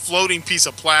of this floating piece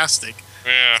of plastic?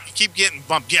 Yeah. You keep getting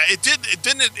bumped. Yeah,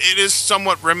 it is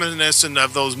somewhat reminiscent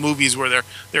of those movies where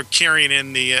they're carrying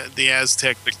in the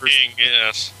Aztec. The king,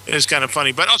 yes. It is kind of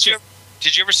funny, but okay.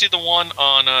 Did you ever see the one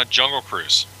on Jungle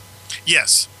Cruise?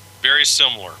 Yes. Very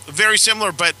similar. Very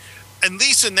similar, but at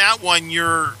least in that one,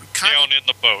 you're down in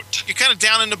the boat. You're kind of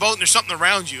down in the boat, and there's something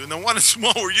around you. And the one is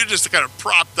small, where you're just kind of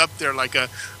propped up there like a.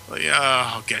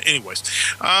 Okay. Anyways,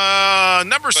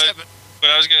 number 7. But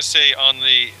I was going to say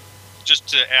just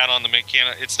to add on the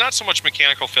it's not so much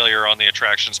mechanical failure on the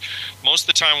attractions. Most of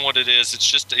the time, what it is, it's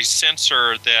just a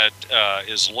sensor that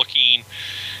is looking.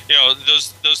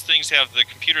 Those things have the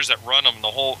computers that run them.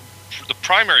 The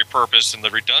primary purpose and the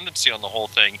redundancy on the whole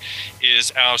thing is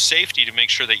our safety, to make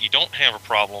sure that you don't have a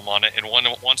problem on it. And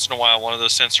once in a while, one of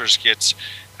those sensors gets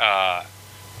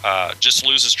just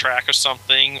loses track of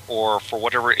something, or for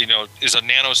whatever is a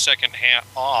nanosecond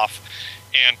off,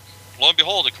 and lo and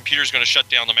behold, the computer is going to shut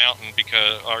down the mountain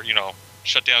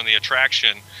shut down the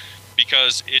attraction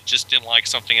because it just didn't like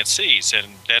something it sees. And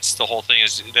that's the whole thing.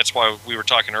 That's why we were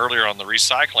talking earlier on the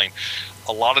recycling.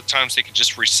 A lot of times they can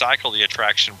just recycle the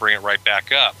attraction, bring it right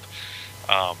back up.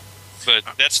 But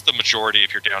that's the majority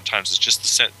of your downtimes. It's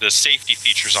just the safety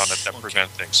features on it that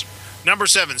prevent things. Number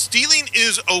 7, stealing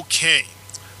is okay.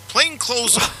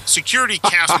 Plainclothes security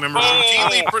cast members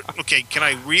routinely. Okay, can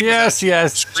I read? Yes.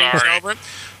 Sorry.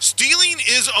 Stealing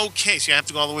is okay. So you have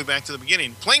to go all the way back to the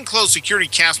beginning. Plainclothes security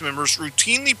cast members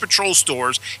routinely patrol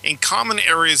stores and common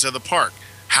areas of the park.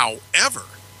 However,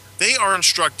 they are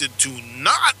instructed to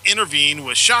not intervene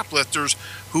with shoplifters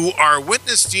who are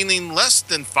witness stealing less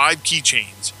than 5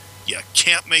 keychains. You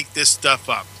can't make this stuff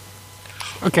up.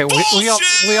 Okay,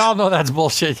 we all know that's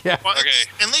bullshit. Yeah. Well, okay.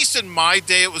 At least in my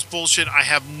day, it was bullshit. I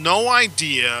have no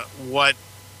idea what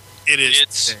it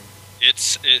is.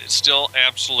 It's still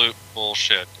absolute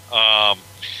bullshit. And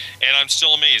I'm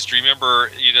still amazed.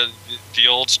 Remember, the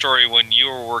old story when you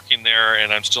were working there,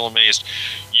 and I'm still amazed.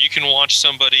 You can watch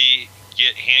somebody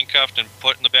get handcuffed and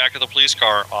put in the back of the police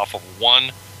car off of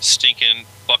one stinking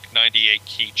 $1.98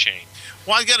 keychain.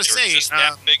 Well, I got to say, just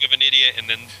that big of an idiot, and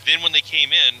then when they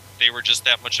came in, they were just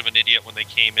that much of an idiot when they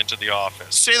came into the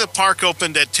office. Say the park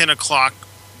opened at 10 o'clock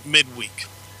midweek.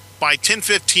 By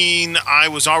 10:15, I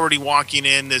was already walking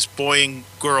in, this boy and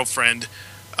girlfriend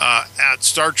at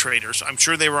Star Traders. I'm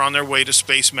sure they were on their way to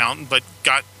Space Mountain, but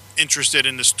got interested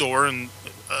in the store and,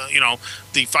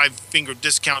 the 5-finger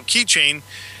discount keychain.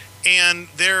 and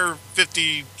their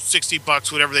 50, 60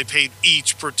 bucks, whatever they paid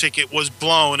each per ticket, was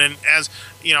blown. And as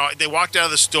you know, they walked out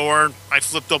of the store, I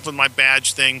flipped open my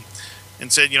badge thing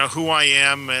and said, who I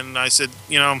am. And I said,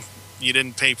 you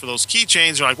didn't pay for those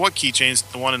keychains. They're like, what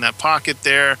keychains? The one in that pocket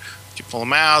there. You pull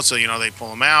them out. So, they pull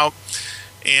them out.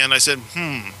 And I said,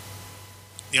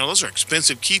 those are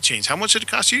expensive keychains. How much did it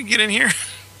cost you to get in here?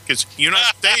 Because you're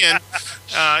not staying.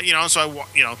 So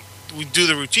we do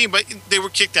the routine, but they were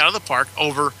kicked out of the park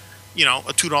over, a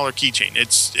 $2 keychain.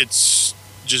 It's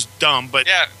just dumb. But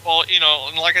yeah, well,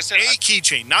 like I said, a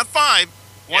keychain, not 5,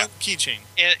 one keychain.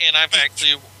 And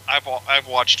I've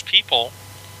watched people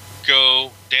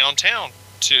go downtown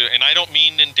and I don't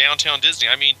mean in downtown Disney,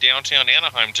 I mean downtown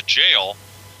Anaheim, to jail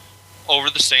over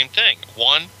the same thing.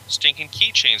 One, stinking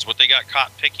keychains, what they got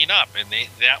caught picking up, and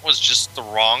that was just the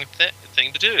wrong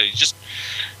thing to do. You just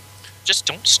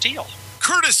don't steal.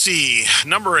 Courtesy.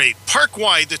 Number 8.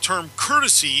 Park-wide, the term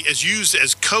courtesy is used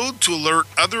as code to alert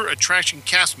other attraction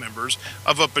cast members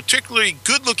of a particularly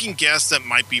good-looking guest that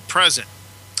might be present.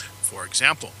 For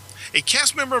example, a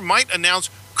cast member might announce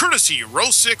courtesy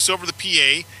row 6 over the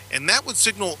PA, and that would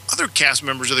signal other cast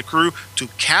members of the crew to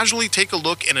casually take a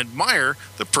look and admire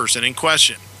the person in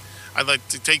question. I'd like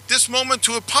to take this moment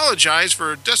to apologize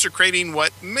for desecrating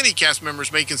what many cast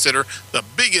members may consider the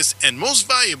biggest and most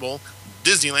valuable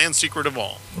Disneyland secret of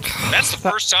all. That's the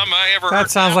first time I ever heard that.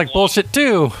 That sounds like bullshit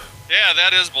too. Yeah,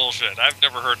 that is bullshit. I've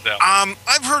never heard that one.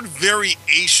 I've heard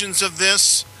variations of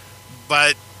this,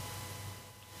 but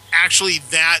actually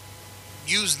that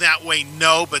used that way,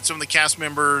 no. But some of the cast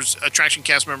members, attraction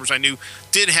cast members I knew,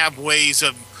 did have ways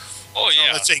of,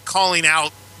 let's say, calling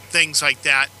out things like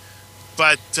that.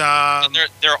 But and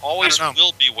there always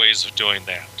will be ways of doing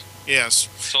that. Yes.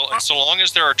 So long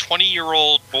as there are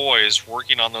 20-year-old boys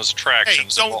working on those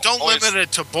attractions. Hey, don't limit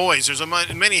it to boys. There's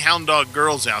many hound dog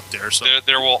girls out there. So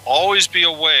there will always be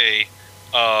a way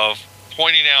of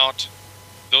pointing out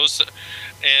those.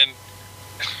 And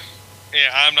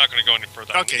I'm not going to go any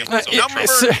further. Okay. Number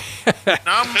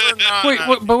 9. Wait,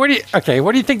 but what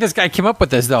do you think this guy came up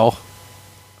with this though?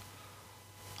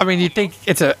 I mean, you think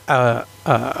it's a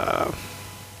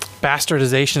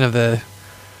bastardization of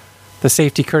the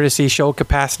safety courtesy show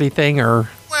capacity thing, or?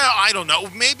 Well, I don't know.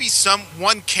 Maybe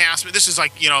one cast. This is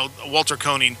like Walter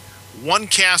Koenig. One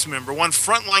cast member, one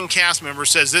frontline cast member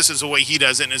says this is the way he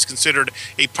does it, and is considered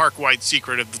a park-wide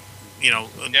secret of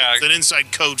it's an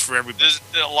inside code for everybody.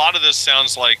 A lot of this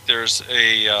sounds like there's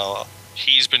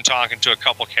he's been talking to a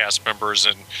couple cast members,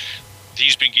 and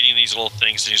he's been getting these little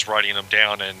things, and he's writing them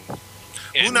down, and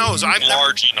who knows? On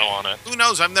it. Who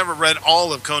knows? I've never read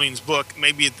all of Koenig's book.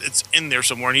 Maybe it's in there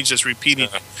somewhere, and he's just repeating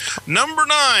it. Number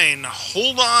 9.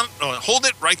 Hold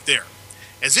it right there.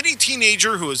 As any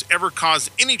teenager who has ever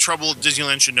caused any trouble at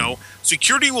Disneyland should know,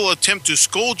 security will attempt to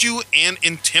scold you and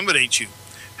intimidate you.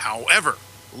 However,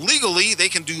 legally, they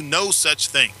can do no such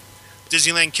thing.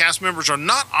 Disneyland cast members are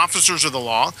not officers of the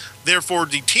law, therefore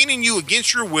detaining you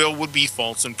against your will would be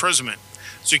false imprisonment.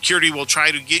 Security will try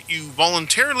to get you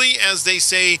voluntarily, as they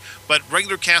say, but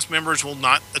regular cast members will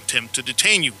not attempt to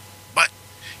detain you. But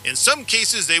in some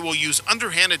cases, they will use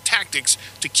underhanded tactics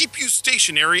to keep you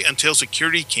stationary until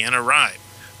security can arrive.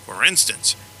 For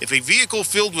instance, if a vehicle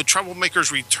filled with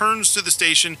troublemakers returns to the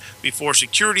station before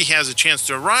security has a chance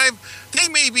to arrive, they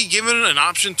may be given an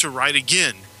option to ride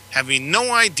again, having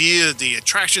no idea that the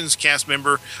attraction's cast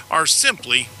member are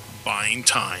simply buying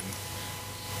time.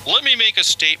 Let me make a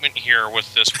statement here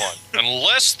with this one.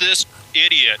 Unless this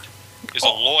idiot is a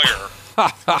lawyer,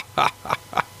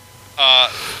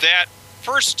 that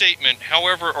first statement,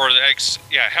 however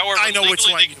I know which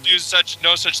one they can do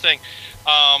no such thing.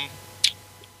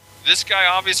 This guy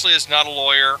obviously is not a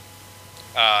lawyer.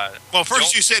 Well,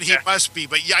 first you said he must be,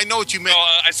 but yeah, I know what you meant. No,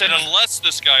 I said unless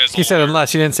this guy is a lawyer. He said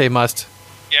unless. You didn't say must.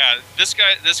 Yeah, this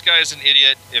guy is an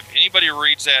idiot. If anybody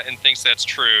reads that and thinks that's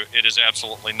true, it is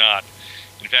absolutely not.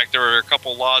 In fact, there were a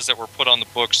couple laws that were put on the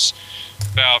books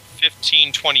about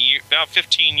 15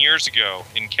 years ago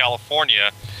in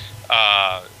California,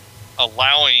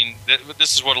 allowing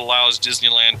this is what allows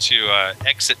Disneyland to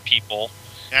exit people.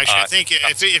 Actually, I think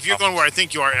if you're going where I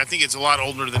think you are, I think it's a lot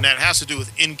older than that. It has to do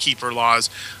with innkeeper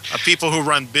laws. People who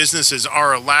run businesses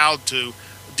are allowed to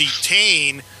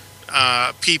detain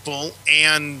people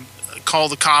and call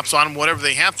the cops on them, whatever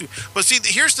they have to. But see,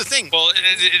 here's the thing. Well,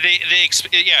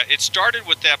 it started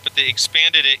with that, but they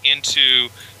expanded it into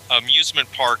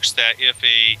amusement parks. That if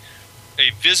a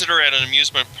visitor at an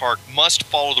amusement park must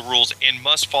follow the rules and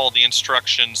must follow the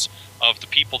instructions of the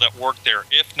people that work there.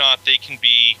 If not, they can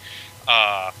be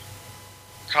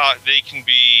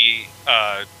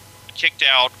kicked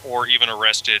out or even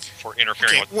arrested for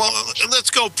interfering with. Well, let's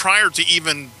go prior to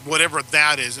even whatever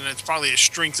that is, and it's probably a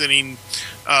strengthening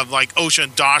of like OSHA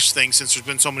and DOSH things since there's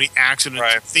been so many accidents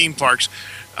at theme parks.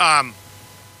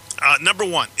 Number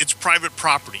one, it's private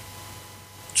property,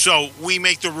 so we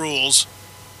make the rules.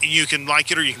 You can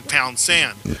like it or you can pound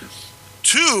sand.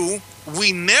 Two,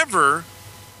 we never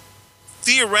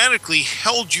theoretically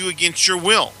held you against your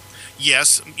will.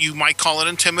 Yes, you might call it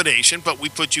intimidation, but we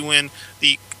put you in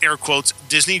the air quotes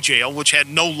Disney jail, which had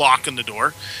no lock on the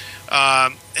door,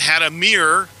 had a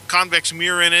mirror, convex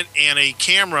mirror in it, and a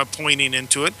camera pointing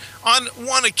into it. On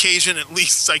one occasion, at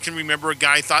least I can remember, a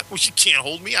guy thought, "Well, you can't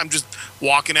hold me. I'm just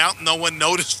walking out." No one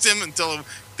noticed him until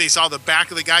they saw the back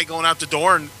of the guy going out the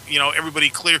door, and everybody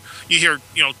clear. You hear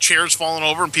chairs falling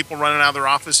over and people running out of their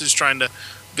offices trying to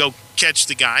go catch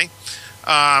the guy.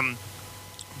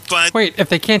 But wait, if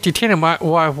they can't detain him,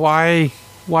 why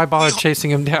bother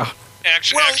chasing him down?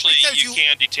 Actually, you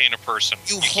can detain a person.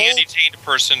 You can detain a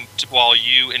person while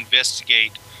you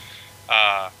investigate.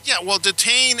 Detain and what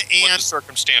the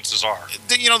circumstances are.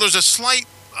 There's a slight,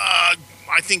 I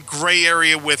think, gray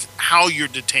area with how you're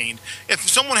detained. If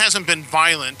someone hasn't been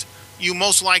violent, you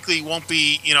most likely won't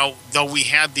be. Though we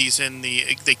had these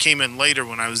they came in later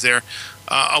when I was there,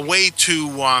 a way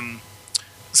to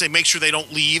say make sure they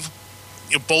don't leave.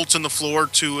 Bolts in the floor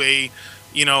to a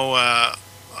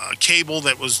cable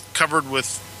that was covered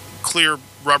with clear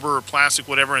rubber or plastic,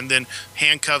 whatever, and then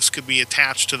handcuffs could be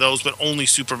attached to those, but only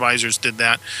supervisors did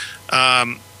that.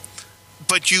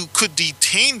 But you could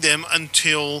detain them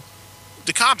until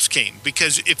the cops came,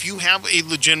 because if you have a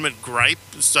legitimate gripe,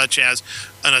 such as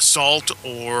an assault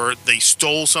or they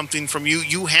stole something from you,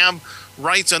 you have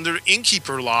rights under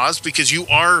innkeeper laws, because you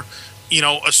are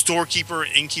a storekeeper,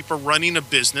 innkeeper running a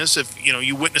business. If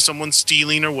you witness someone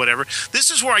stealing or whatever. This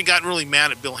is where I got really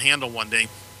mad at Bill Handel one day,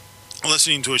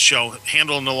 listening to a show,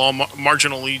 Handel and the Law,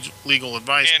 Marginal Legal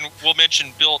Advice. And we'll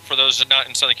mention Bill, for those that are not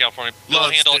in Southern California, Bill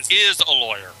Handel is a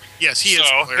lawyer. Yes, he is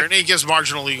a lawyer, and he gives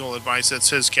marginal legal advice. That's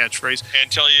his catchphrase.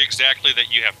 And tell you exactly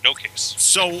that you have no case.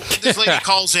 So this lady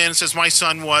calls in and says, my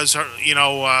son was,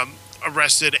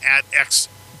 arrested at X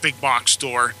big box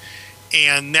store,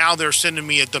 and now they're sending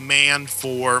me a demand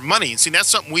for money. See, that's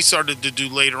something we started to do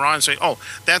later on, and say,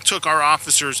 that took our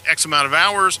officers X amount of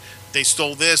hours. They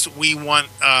stole this. We want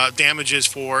damages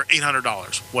for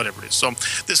 $800, whatever it is. So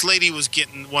this lady was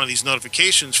getting one of these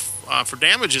notifications for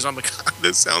damages. I'm like,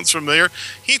 this sounds familiar.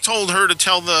 He told her to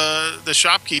tell the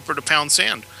shopkeeper to pound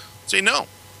sand. Say no.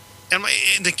 And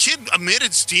the kid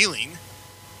admitted stealing,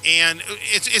 and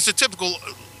it's a typical,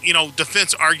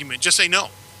 defense argument. Just say no,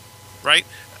 right?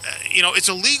 It's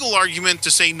a legal argument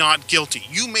to say not guilty.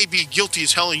 You may be guilty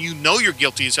as hell, and you're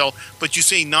guilty as hell, but you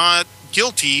say not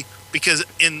guilty because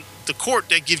in the court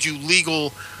that gives you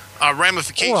legal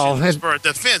ramifications for a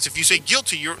defense. If you say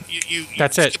guilty, you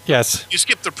that's it. Yes, you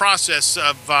skip the process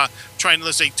of trying,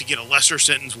 let's say, to get a lesser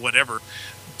sentence, whatever.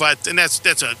 And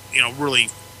that's a really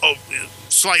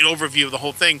slight overview of the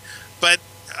whole thing. But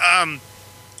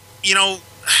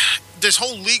this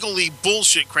whole legally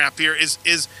bullshit crap here is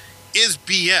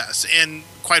BS. And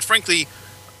quite frankly,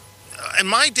 in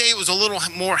my day, it was a little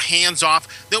more hands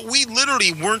off, that we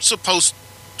literally weren't supposed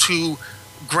to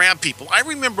grab people. I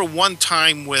remember one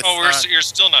time with... you're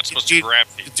still not supposed to grab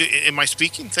people. Am I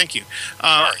speaking? Thank you.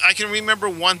 I can remember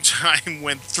one time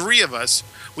when three of us,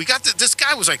 we got this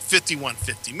guy was like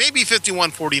 5150, maybe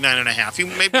 5149 and a half. He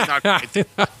maybe not quite.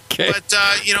 Okay. But,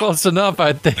 close enough,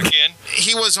 I think. Again,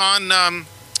 he was on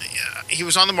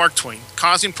the Mark Twain,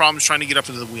 causing problems trying to get up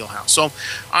into the wheelhouse. So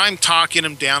I'm talking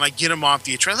him down. I get him off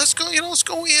the train. Let's go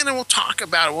in and we'll talk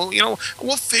about it. Well,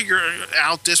 we'll figure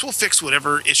out this. We'll fix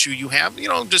whatever issue you have.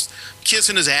 Just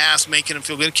kissing his ass, making him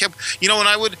feel good. Kept, and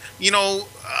I would,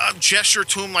 gesture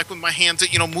to him like with my hands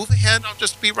that, move ahead. I'll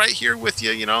just be right here with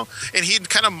you, And he'd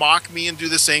kind of mock me and do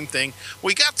the same thing.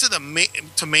 We got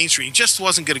to Main Street. He just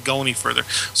wasn't going to go any further.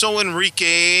 So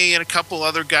Enrique and a couple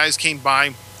other guys came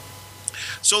by.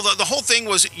 So the whole thing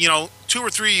was, two or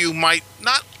three of you might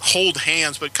not hold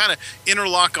hands, but kind of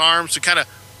interlock arms to kind of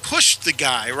push the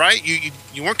guy, right? You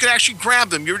weren't going to actually grab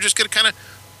them. You were just going to kind of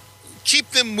keep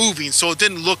them moving so it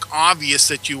didn't look obvious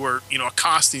that you were,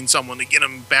 accosting someone to get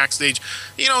him backstage.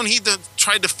 And he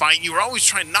tried to fight. You were always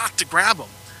trying not to grab him.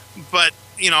 But,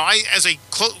 I, as a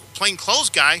plain clothes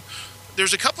guy,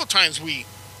 there's a couple of times we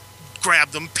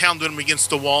grabbed them, pounded them against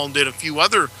the wall, and did a few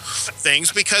other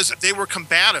things because they were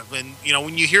combative. And,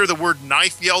 when you hear the word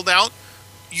knife yelled out,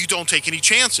 you don't take any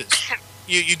chances.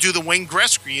 You do the Wayne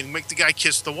Gretzky and make the guy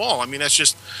kiss the wall. I mean, that's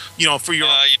just, for your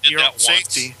own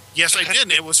safety. Yes, I did.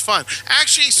 And it was fun.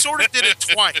 Actually, sort of did it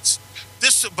twice.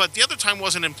 But the other time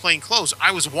wasn't in plain clothes.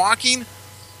 I was walking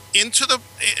into the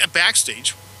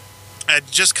backstage. I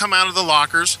had just come out of the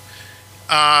lockers.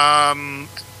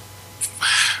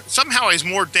 Somehow I was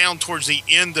more down towards the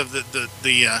end of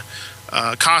the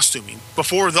costuming,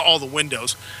 before all the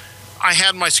windows. I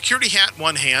had my security hat in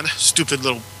one hand, stupid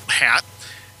little hat.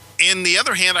 In the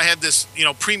other hand, I had this,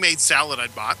 pre-made salad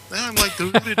I'd bought. And I'm like,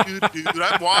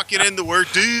 I'm walking into work,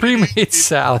 Pre-made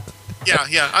salad.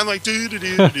 Yeah. I'm like,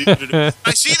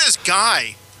 I see this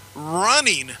guy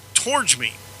running towards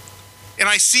me, and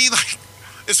I see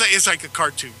it's like a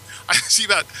cartoon. I see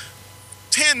about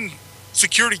 10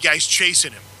 security guys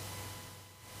chasing him,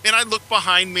 and I look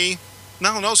behind me.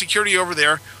 No security over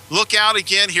there. Look out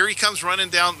again. Here he comes running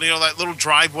down, that little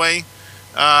driveway.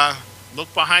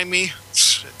 Look behind me.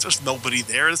 There's nobody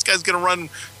there. This guy's gonna run,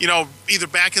 either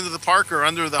back into the park or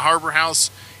under the Harbor House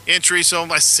entry. So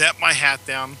I set my hat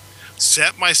down,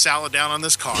 set my salad down on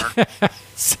this car,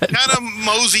 kind of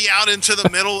mosey out into the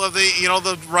middle of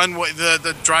the runway,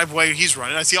 the driveway he's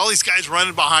running. I see all these guys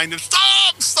running behind him.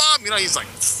 Stop! He's like,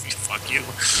 fuck you,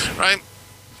 right?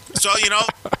 So,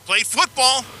 played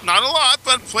football. Not a lot,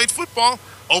 but played football.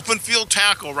 Open field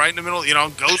tackle right in the middle,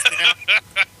 goes down.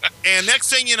 And next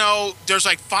thing you know, there's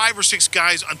like 5 or 6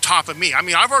 guys on top of me. I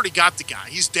mean, I've already got the guy.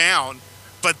 He's down.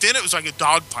 But then it was like a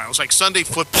dog pile. It was like Sunday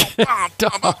football.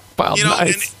 Dog pile,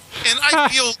 nice. And I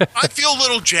feel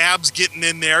little jabs getting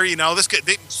in there. This guy,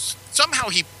 somehow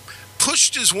he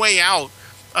pushed his way out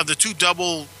of the 2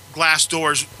 double glass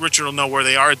doors. Richard will know where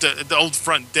they are at the old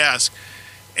front desk,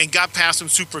 and got past some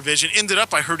supervision. Ended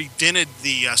up, I heard he dented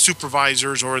the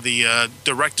supervisor's or the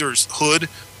director's hood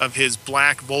of his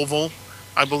black Volvo,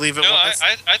 I believe it was.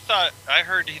 I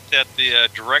heard that the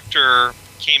director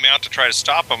came out to try to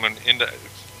stop him and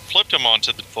flipped him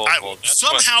onto the Volvo.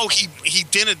 Somehow he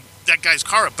dented that guy's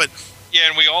car up, but yeah,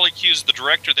 and we all accused the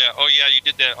director that, you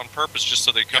did that on purpose just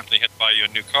so the company had to buy you a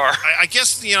new car. I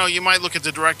guess, you might look at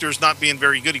the director as not being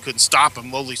very good. He couldn't stop him,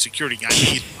 lowly security guy.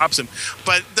 He stops him.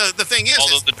 But the thing is...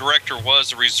 Although the director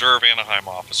was a reserve Anaheim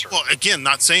officer. Well, again,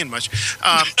 not saying much.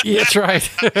 Yeah, that's right.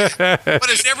 But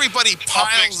as everybody piles...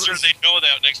 I'll make sure they know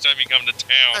that next time you come to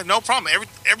town. No problem.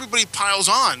 Everybody piles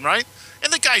on, right?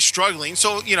 And the guy's struggling.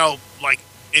 So, like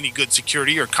any good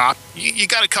security or cop, you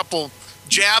got a couple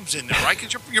jabs in there, right?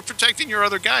 Because you're protecting your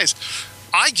other guys.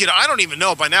 I don't even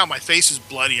know. By now, my face is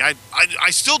bloody. I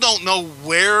still don't know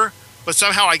where, but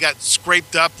somehow I got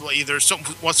scraped up. Either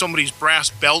somebody's brass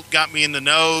belt got me in the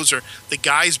nose, or the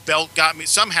guy's belt got me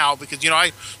somehow. Because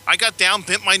I got down,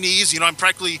 bent my knees. I'm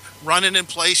practically running in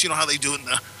place. You know how they do it in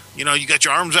the. You got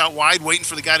your arms out wide, waiting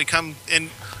for the guy to come and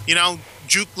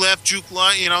juke left, juke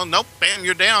right. Nope, bam,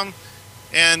 you're down.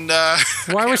 And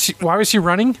why was he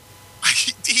running?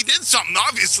 He did something,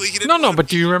 obviously. He didn't No, but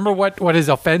do you remember what his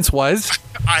offense was?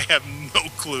 I have no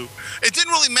clue. It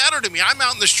didn't really matter to me. I'm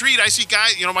out in the street. I see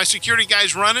guys, my security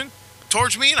guys running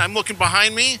towards me, and I'm looking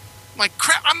behind me. I'm like,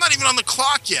 crap, I'm not even on the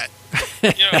clock yet.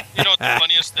 You know the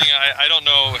funniest thing, I don't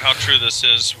know how true this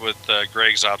is with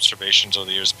Greg's observations over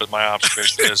the years, but my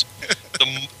observation is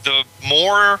the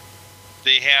more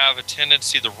they have a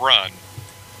tendency to run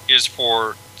is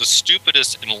for the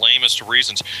stupidest and lamest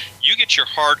reasons. You get your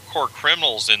hardcore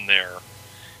criminals in there,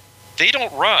 they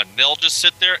don't run. They'll just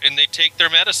sit there and they take their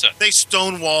medicine. They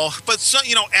stonewall, but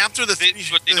after but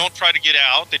they don't try to get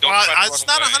out. They don't try to run it's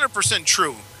not 100%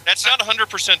 true. That's not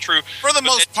 100% true. For the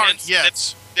most part,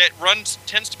 yes. That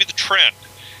tends to be the trend.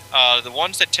 The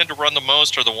ones that tend to run the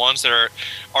most are the ones that are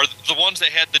the ones that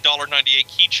had the $1.98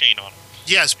 keychain on them.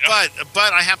 Yes,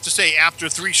 but I have to say, after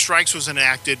 3 strikes was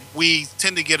enacted, we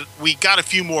got a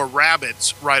few more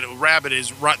rabbits. Right, rabbit is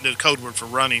the code word for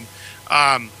running,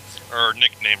 or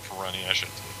nickname for running. I should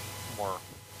more.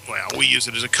 Well, we use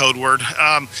it as a code word.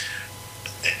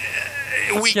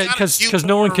 Because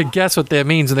no one could guess what that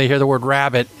means when they hear the word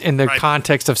rabbit in the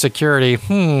context of security.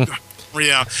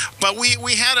 Yeah, but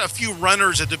we had a few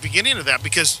runners at the beginning of that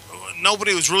because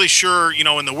nobody was really sure,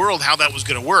 in the world how that was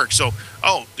going to work. So,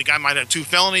 the guy might have 2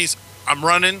 felonies. I'm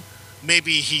running.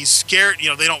 Maybe he's scared.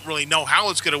 They don't really know how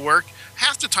it's going to work.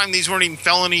 Half the time, these weren't even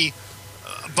felony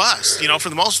busts. For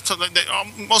the most of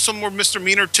them were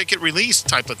misdemeanor ticket release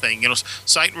type of thing.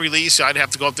 Cite and release. I'd have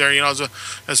to go up there.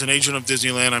 As an agent of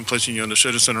Disneyland, I'm placing you under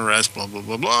citizen arrest. Blah blah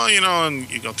blah blah. And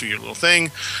you go through your little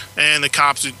thing, and the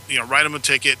cops, write them a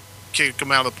ticket, kick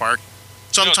them out of the park.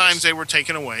 Sometimes they were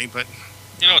taken away, but.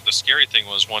 What the scary thing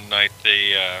was? One night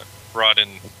they brought in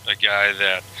a guy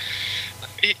that,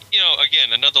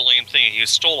 again, another lame thing. He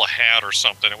stole a hat or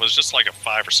something. It was just like a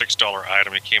 $5 or $6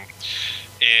 item. It came,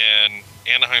 and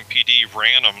Anaheim PD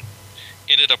ran him,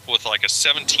 ended up with like a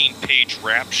 17-page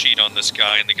rap sheet on this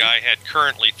guy, and the guy had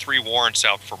currently 3 warrants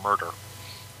out for murder.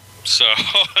 So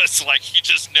it's like you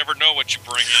just never know what you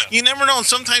bring in. You never know. And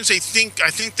sometimes they think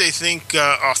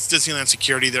Disneyland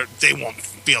security, they won't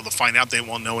be able to find out. They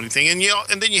won't know anything. And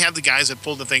and then you have the guys that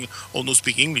pull the thing. Oh, no,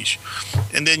 speak English.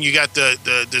 And then you got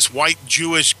this white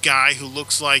Jewish guy who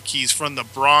looks like he's from the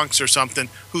Bronx or something,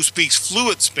 who speaks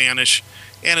fluent Spanish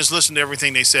and has listened to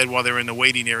everything they said while they were in the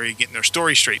waiting area getting their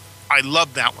story straight. I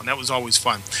loved that one. That was always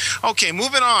fun. Okay,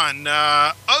 moving on.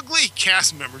 Ugly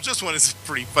cast members. This one is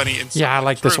pretty funny. And yeah, I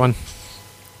like this one.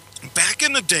 Back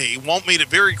in the day, Walt made it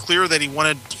very clear that he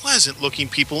wanted pleasant-looking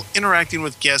people interacting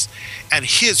with guests at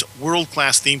his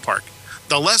world-class theme park.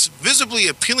 The less visibly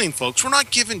appealing folks were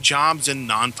not given jobs in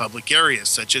non-public areas,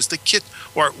 such as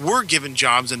were given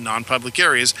jobs in non-public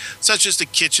areas, such as the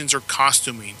kitchens or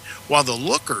costuming, while the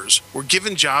lookers were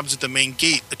given jobs at the main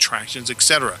gate, attractions,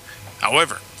 etc.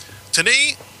 However,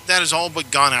 today, that has all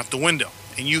but gone out the window,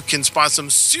 and you can spot some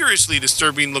seriously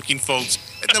disturbing-looking folks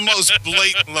at the most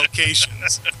blatant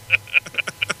locations.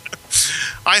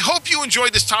 I hope you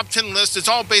enjoyed this top 10 list. It's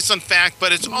all based on fact,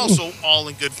 but it's also all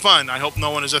in good fun. I hope no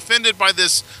one is offended by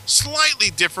this slightly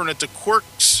different at the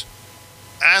quirks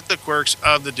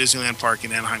of the Disneyland Park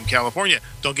in Anaheim, California.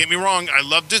 Don't get me wrong, I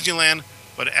love Disneyland,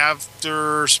 but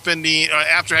after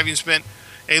having spent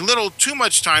a little too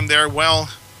much time there, well,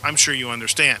 I'm sure you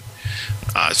understand.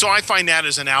 So I find that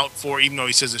as an out for, even though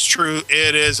he says it's true,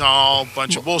 it is all a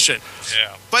bunch of bullshit.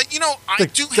 Yeah. But, I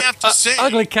do have to say...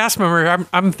 Ugly cast member,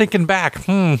 I'm thinking back.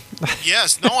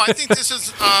 Yes. No, I think this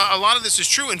is... a lot of this is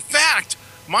true. In fact,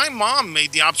 my mom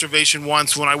made the observation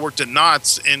once when I worked at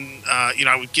Knott's, and,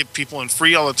 I would give people in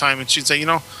free all the time, and she'd say,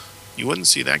 you wouldn't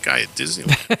see that guy at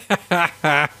Disneyland.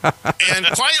 And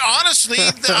quite honestly,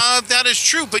 that is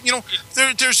true. But,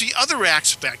 there's the other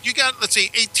aspect. You got, let's say,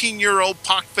 18-year-old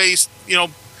pock-faced,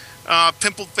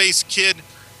 pimple-faced kid.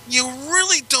 You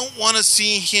really don't want to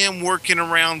see him working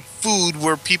around food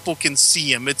where people can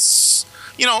see him. It's,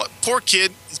 poor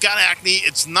kid. He's got acne.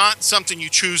 It's not something you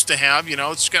choose to have.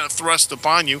 It's kind of thrust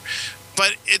upon you.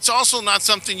 But it's also not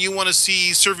something you want to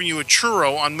see serving you a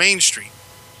churro on Main Street.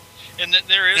 And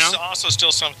there is also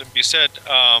still something to be said,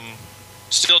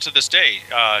 still to this day.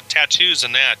 Tattoos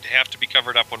and that have to be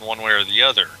covered up in one way or the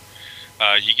other.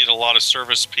 You get a lot of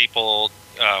service people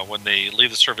when they leave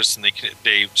the service and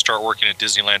they start working at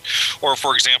Disneyland. Or,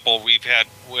 for example, we've had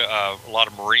a lot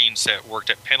of Marines that worked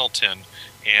at Pendleton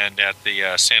and at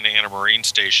the Santa Ana Marine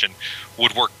Station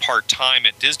would work part-time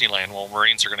at Disneyland while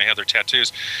Marines are going to have their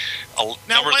tattoos.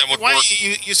 Now, why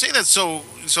you say that so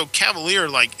cavalier,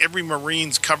 like every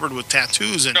Marine's covered with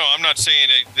tattoos? No, I'm not saying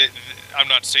I'm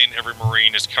not saying every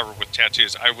Marine is covered with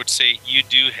tattoos. I would say you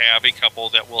do have a couple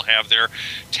that will have their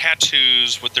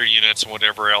tattoos with their units and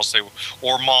whatever else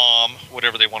or mom,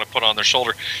 whatever they want to put on their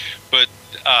shoulder. But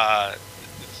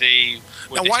they...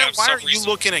 Now, why are you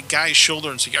looking at Guy's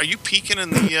shoulder and saying, are you peeking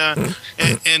in the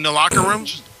in the locker room?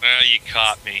 You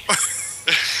caught me.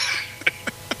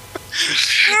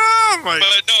 But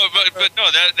no,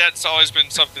 that's always been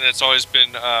something that's always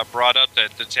been brought up,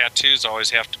 that the tattoos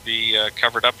always have to be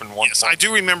covered up in one. Yes, I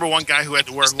do remember one guy who had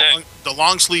to wear the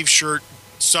long sleeve shirt,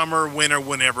 summer, winter,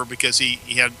 whenever, because he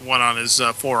had one on his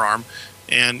forearm,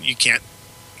 and you can't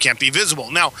be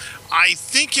visible. Now, I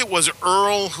think it was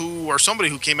Earl or somebody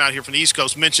who came out here from the East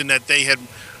Coast mentioned that they had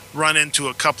run into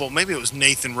a couple, maybe it was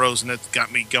Nathan Rose, and that got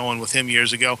me going with him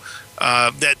years ago,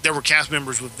 that there were cast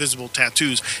members with visible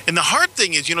tattoos. And the hard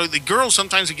thing is, the girls,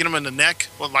 sometimes they get them in the neck,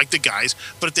 well, like the guys,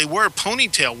 but if they wear a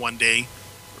ponytail one day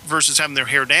versus having their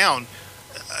hair down,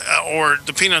 or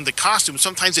depending on the costume,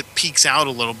 sometimes it peeks out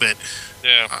a little bit.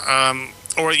 Yeah.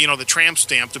 Or, the tramp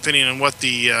stamp, depending on what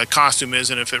the costume is.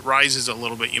 And if it rises a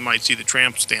little bit, you might see the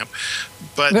tramp stamp.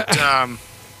 But,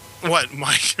 what,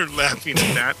 Mike, you're laughing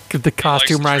at that? Could the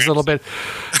costume rise a little bit?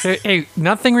 Hey,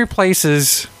 nothing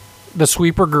replaces the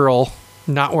sweeper girl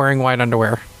not wearing white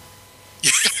underwear.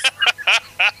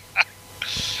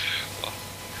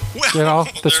 Well,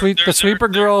 the sweeper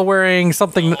girl wearing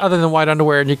something other than white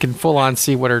underwear, and you can full on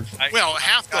see what her. Well,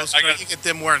 half those you get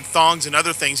them wearing thongs and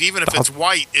other things, even if it's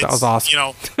white. It's, that was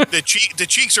awesome. The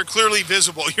cheeks are clearly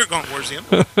visible. You're going, where's him?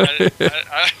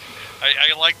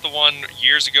 I liked the one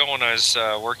years ago when I was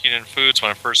working in foods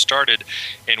when I first started,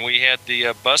 and we had the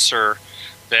busser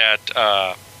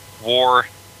that wore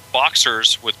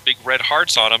boxers with big red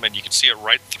hearts on them, and you could see it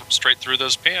straight through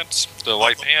those pants, the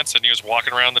white pants, and he was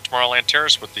walking around the Tomorrowland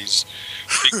Terrace with these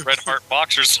big red heart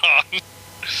boxers on.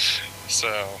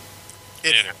 So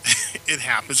it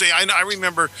happens. I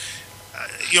remember,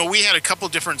 we had a couple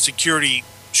different security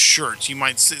shirts. You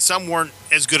might see some weren't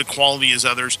as good a quality as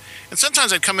others, and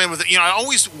sometimes I'd come in with, I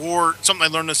always wore something I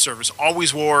learned in the service.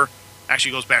 Always wore,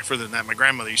 actually goes back further than that. My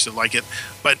grandmother used to like it,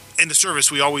 but in the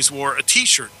service we always wore a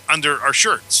T-shirt under our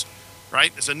shirts.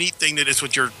 Right? It's a neat thing that is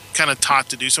what you're kind of taught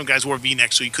to do. Some guys wore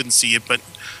V-necks so you couldn't see it, but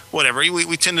whatever.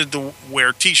 We tended to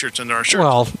wear T-shirts under our shirts.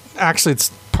 Well, actually, it's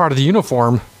part of the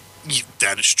uniform.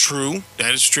 That is true.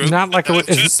 That is true. Not like you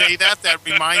say that. That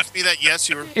reminds me that yes,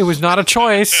 you were. It was not a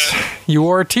choice. You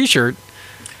wore a T-shirt.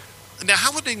 Now,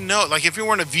 how would they know? Like, if you're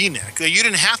wearing a V-neck, you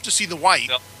didn't have to see the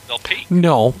white. They'll peek.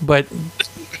 No, but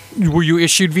were you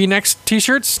issued V-neck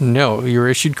T-shirts? No, you were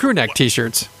issued crew neck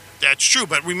T-shirts. That's true,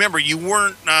 but remember, you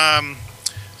weren't.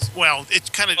 Well,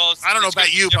 it's kind of. I don't know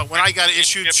about you, but when I got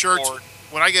issued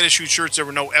shirts, there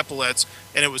were no epaulets,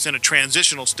 and it was in a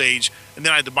transitional stage. And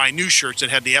then I had to buy new shirts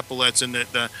that had the epaulets and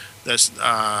the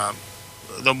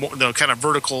kind of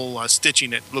vertical stitching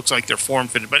that looks like they're form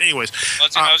fitted. But anyways,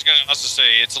 I was going to also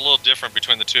say it's a little different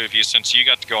between the two of you, since you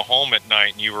got to go home at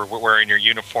night and you were wearing your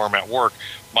uniform at work.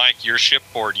 Mike, your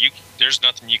shipboard, there's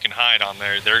nothing you can hide on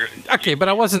there. Okay, but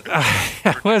I wasn't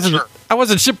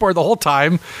shipboard the whole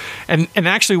time, and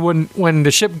actually when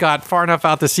the ship got far enough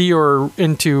out to sea or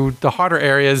into the hotter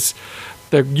areas,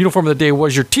 the uniform of the day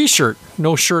was your T-shirt.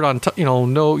 No shirt on,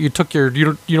 you took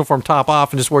your uniform top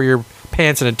off and just wore your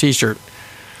pants and a T-shirt.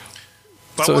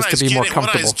 But so what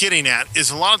I was getting at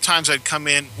is a lot of times I'd come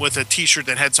in with a T-shirt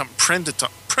that had something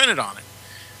printed on it.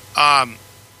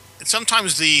 And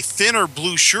sometimes the thinner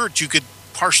blue shirt you could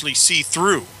partially see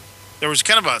through. There was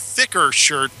kind of a thicker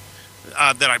shirt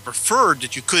that I preferred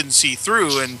that you couldn't see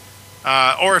through, and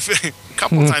or if a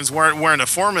couple of times wearing a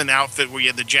foreman outfit where you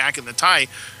had the jacket and the tie.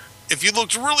 If you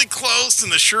looked really close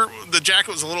and the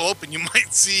jacket was a little open, you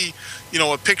might see,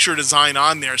 a picture design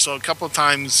on there. So a couple of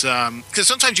times, because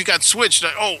sometimes you got switched.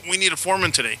 We need a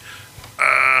foreman today.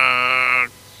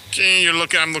 Okay,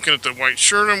 I'm looking at the white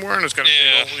shirt I'm wearing. It's got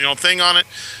a thing on it.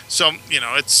 So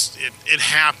it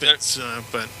happens.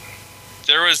 But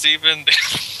there was even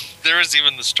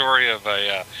the story of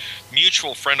a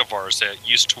mutual friend of ours that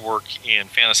used to work in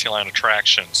Fantasyland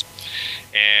Attractions.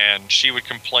 And she would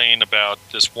complain about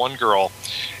this one girl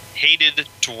hated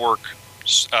to work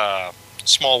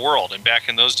Small World. And back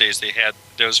in those days, they had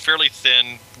those fairly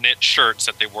thin knit shirts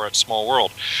that they wore at Small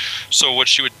World. So what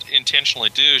she would intentionally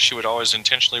do, she would always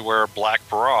intentionally wear a black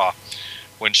bra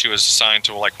when she was assigned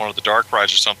to like one of the dark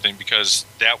rides or something, because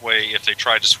that way, if they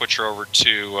tried to switch her over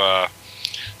to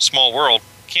Small World,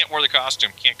 can't wear the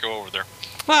costume, can't go over there.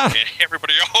 And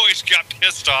everybody always got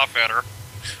pissed off at her.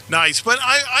 Nice, but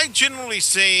I generally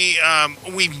say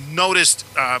we've noticed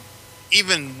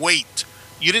even weight.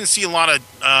 You didn't see a lot of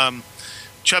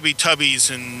chubby tubbies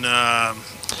and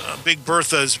big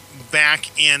Berthas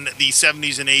back in the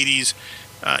 70s and 80s,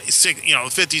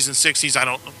 50s and 60s. I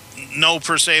don't know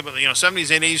per se, but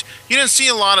 70s and 80s. You didn't see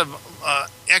a lot of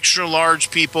extra large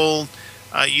people.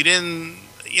 You didn't.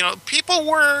 People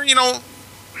were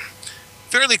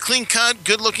fairly clean-cut,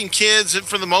 good-looking kids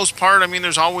for the most part. I mean,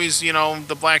 there's always,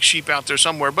 the black sheep out there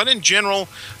somewhere. But in general,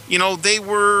 they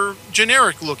were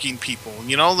generic-looking people,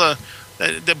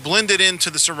 that blended into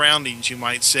the surroundings, you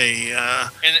might say.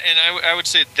 And I would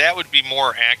say that would be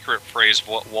more accurate phrase of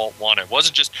what Walt wanted. It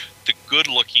wasn't just the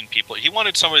good-looking people. He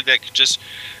wanted somebody that could just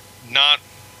not,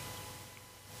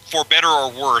 for better or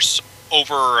worse,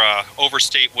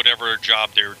 overstate whatever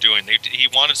job they were doing. He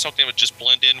wanted something that would just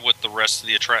blend in with the rest of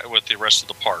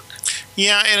the park.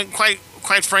 Yeah, and quite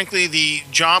frankly, the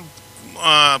job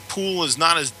pool is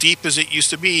not as deep as it used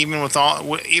to be, even with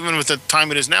the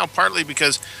time it is now. Partly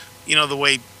because the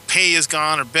way pay is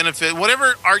gone or benefit,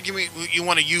 whatever argument you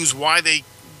want to use, why they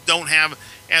don't have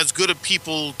as good of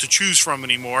people to choose from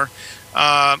anymore.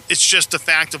 It's just a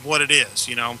fact of what it is,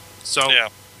 So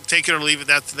take it or leave it.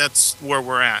 That's where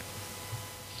we're at.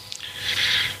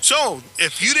 So,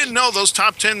 if you didn't know those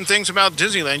top 10 things about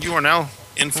Disneyland, you are now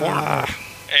informed.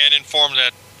 And informed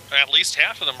that at least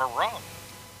half of them are wrong.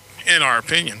 In our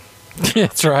opinion.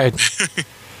 That's right.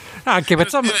 Okay,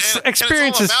 but some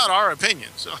experiences... It's all about our opinion.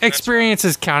 So. Experience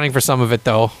is counting for some of it,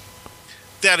 though.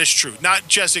 That is true. Not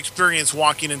just experience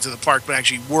walking into the park, but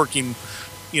actually working,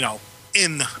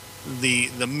 in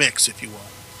the mix, if you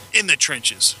will. In the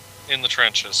trenches. In the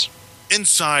trenches.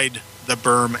 Inside the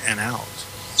berm and out.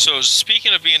 So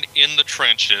speaking of being in the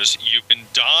trenches, you've been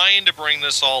dying to bring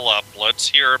this all up. Let's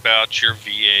hear about your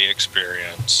VA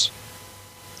experience.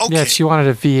 Okay. Yes, you wanted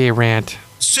a VA rant.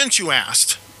 Since you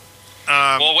asked.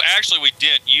 Well, actually, we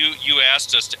didn't. You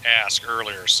asked us to ask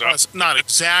earlier. So that's not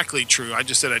exactly true. I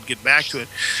just said I'd get back to it.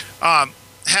 I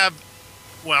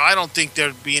don't think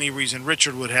there'd be any reason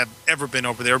Richard would have ever been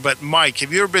over there. But Mike,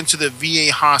 have you ever been to the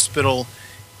VA hospital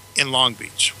in Long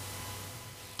Beach?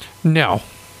 No.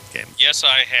 Okay. Yes,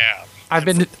 I have. I've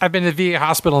been to VA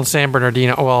hospital in San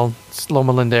Bernardino. Well, it's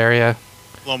Loma Linda area.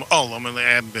 Loma Linda.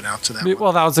 I haven't been out to that one.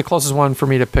 Well, that was the closest one for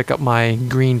me to pick up my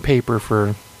green paper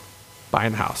for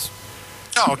buying the house.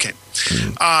 Oh, okay.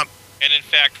 And in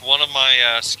fact, one of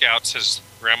my scouts, his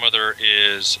grandmother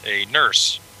is a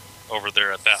nurse over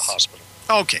there at that hospital.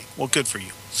 Okay. Well, good for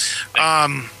you.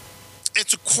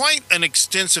 It's quite an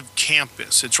extensive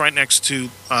campus. It's right next to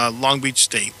Long Beach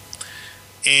State.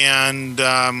 And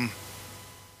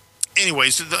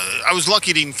anyways, I was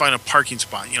lucky to even find a parking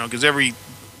spot, because every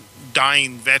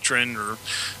dying veteran or,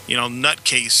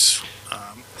 nutcase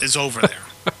is over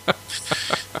there.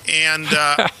 And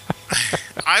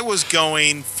I was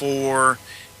going for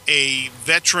a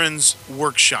veterans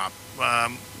workshop,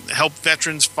 help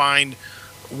veterans find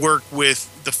work with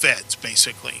the feds,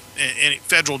 basically, and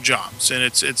federal jobs. And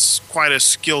it's quite a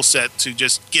skill set to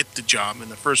just get the job in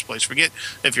the first place. Forget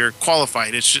if you're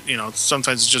qualified. It's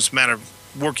sometimes it's just a matter of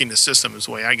working the system is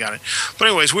the way I got it. But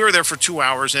anyways, we were there for 2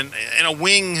 hours and in a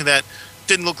wing that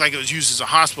didn't look like it was used as a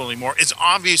hospital anymore. It's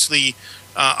obviously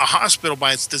a hospital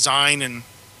by its design, and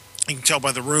you can tell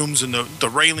by the rooms and the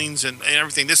railings and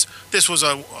everything. This was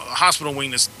a hospital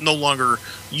wing that's no longer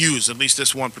used, at least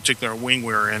this one particular wing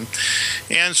we were in.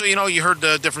 And so, you heard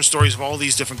the different stories of all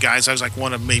these different guys. I was like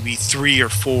one of maybe 3 or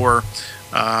 4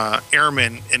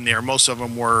 airmen in there. Most of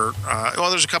them were,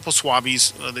 there's a couple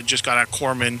swabbies that just got out of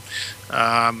corpsmen,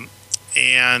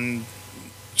 and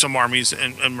some armies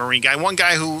and Marine guy. One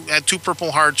guy who had 2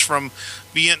 Purple Hearts from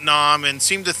Vietnam and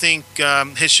seemed to think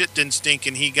his shit didn't stink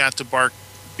and he got to bark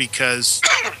because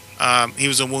he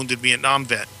was a wounded Vietnam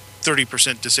vet,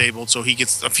 30% disabled, so he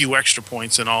gets a few extra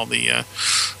points in all the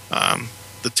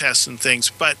tests and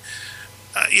things. But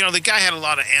the guy had a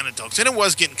lot of anecdotes, and it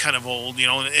was getting kind of old.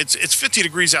 It's 50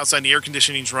 degrees outside, and the air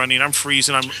conditioning's running. I'm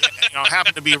freezing. I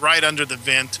happen to be right under the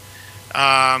vent.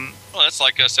 Well, that's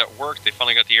like us at work. They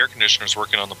finally got the air conditioners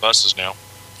working on the buses now.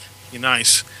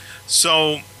 Nice.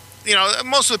 So,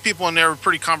 most of the people in there were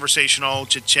pretty conversational,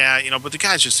 chit-chat, but the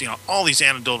guy's just, all these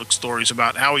anecdotal stories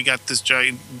about how he got this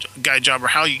guy job or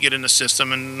how you get in the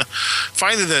system. And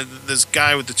finally, this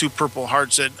guy with the 2 Purple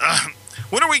Hearts said,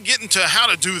 when are we getting to how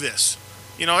to do this?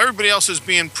 Everybody else is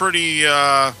being pretty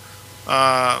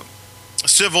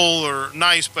civil or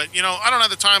nice, but, I don't have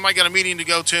the time. I got a meeting to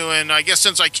go to, and I guess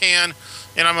since I can,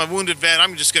 and I'm a wounded vet,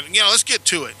 I'm just going to, let's get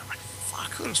to it. I'm like,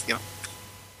 fuck,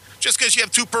 just because you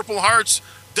have 2 Purple Hearts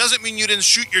doesn't mean you didn't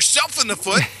shoot yourself in the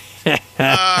foot. And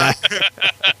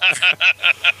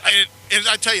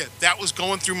I tell you, that was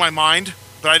going through my mind,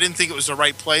 but I didn't think it was the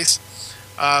right place.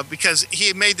 Because he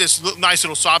had made this nice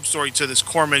little sob story to this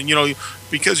corpsman,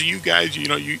 because of you guys,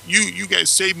 you guys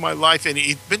saved my life, and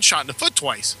he'd been shot in the foot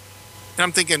twice. And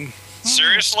I'm thinking,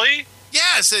 seriously?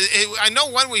 Yes, I know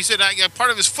one where he said part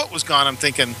of his foot was gone. I'm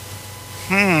thinking,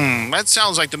 that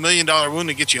sounds like the $1 million wound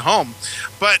to get you home.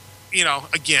 But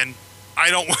again, I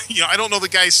don't know the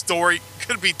guy's story.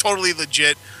 Could be totally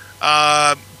legit,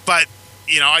 but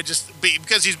I just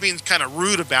because he's being kind of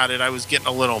rude about it, I was getting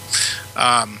a little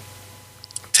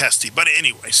testy. But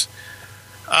anyways,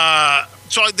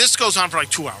 so this goes on for like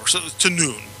 2 hours, so to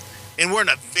noon. And we're in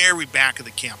the very back of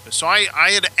the campus. So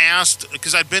I had asked,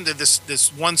 because I'd been to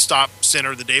this one-stop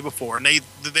center the day before, and they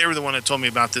were the one that told me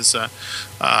about this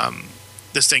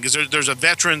this thing, because there's a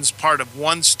veterans part of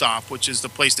One Stop, which is the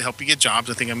place to help you get jobs.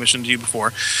 I think I mentioned to you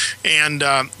before. And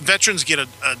veterans get a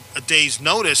day's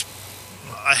notice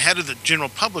ahead of the general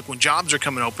public when jobs are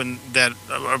coming open that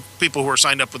are people who are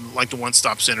signed up with like the One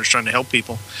Stop centers trying to help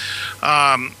people.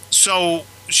 So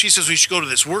she says we should go to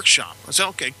this workshop. I said,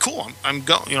 okay, cool. I'm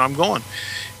going.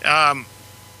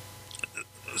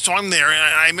 So I'm there,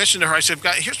 and I mentioned to her, I said,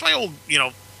 here's my old,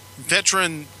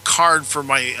 veteran card for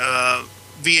my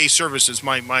VA services,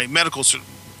 my medical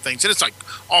things. And it's like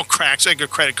all cracks, like a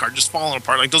credit card just falling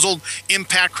apart, like those old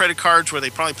Impact credit cards where they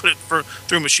probably put it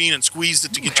through a machine and squeezed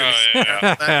it to get your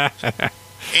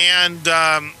And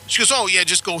she goes, oh yeah,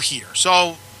 just go here.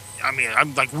 So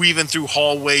I'm like weaving through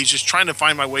hallways, just trying to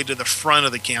find my way to the front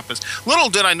of the campus. Little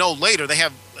did I know later they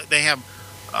have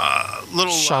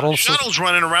little shuttles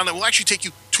running around that will actually take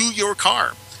you to your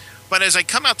car. But as I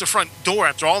come out the front door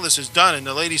after all this is done, and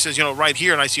the lady says, right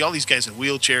here, and I see all these guys in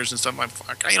wheelchairs and stuff, I'm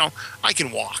like, I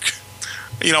can walk.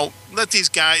 Let these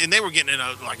guys, and they were getting in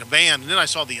a van, and then I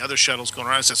saw the other shuttles going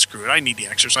around. I said, screw it, I need the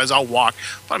exercise, I'll walk.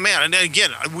 But man, and then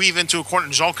again, I weave into a corner,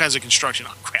 and there's all kinds of construction.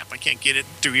 Oh crap, I can't get it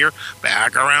through here,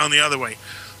 back around the other way.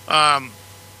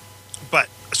 But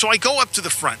so I go up to the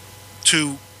front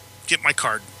to get my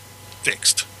card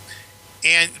fixed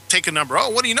and take a number. Oh,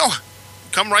 what do you know?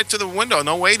 Come right to the window,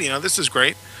 no waiting. This is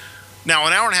great. Now,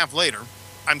 an hour and a half later,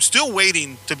 I'm still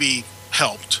waiting to be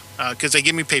helped because they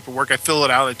give me paperwork. I fill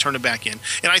it out. I turn it back in.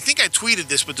 And I think I tweeted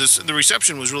this, but the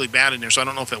reception was really bad in there, so I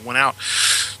don't know if it went out.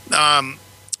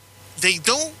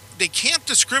 They can't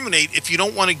discriminate if you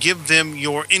don't want to give them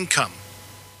your income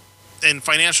and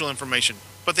financial information,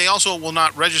 but they also will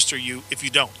not register you if you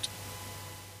don't.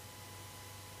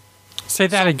 Say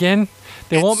that again.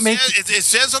 They won't make. It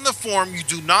says on the form you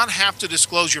do not have to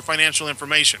disclose your financial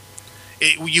information.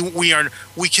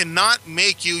 We cannot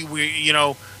make you.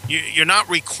 You're not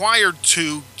required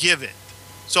to give it.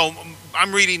 So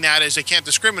I'm reading that as they can't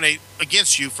discriminate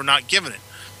against you for not giving it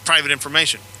private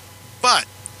information, but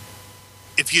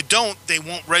if you don't, they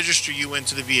won't register you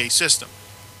into the VA system.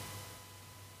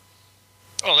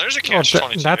 Oh, there's a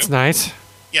catch-22. That's nice.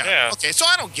 Yeah. Okay, so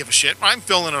I don't give a shit. I'm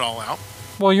filling it all out.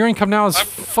 Well, your income now is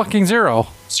fucking zero.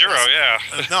 Zero, yeah.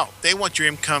 No, they want your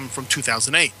income from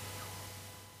 2008.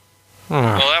 Well,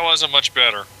 that wasn't much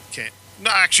better. Okay.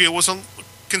 No, actually, it was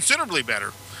considerably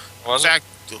better. Was In fact,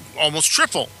 almost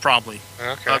triple, probably.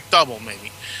 Okay. Double,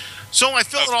 maybe. So I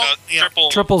fill it all.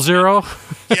 Triple zero.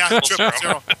 Yeah, triple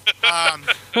zero.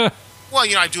 Well,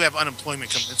 I do have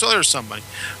unemployment coming in, so there's some money.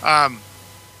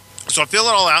 So I fill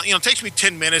it all out. It takes me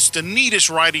 10 minutes. The neatest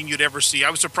writing you'd ever see. I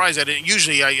was surprised at it.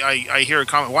 Usually I hear a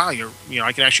comment, wow,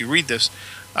 I can actually read this.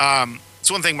 It's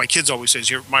one thing my kids always say,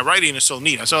 my writing is so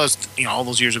neat. I saw this, all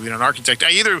those years of being an architect.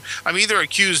 I'm either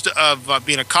accused of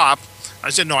being a cop. I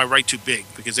said, no, I write too big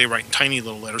because they write in tiny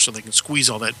little letters so they can squeeze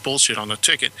all that bullshit on the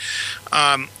ticket.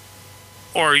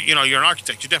 Or, you're an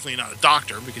architect. You're definitely not a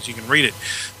doctor because you can read it.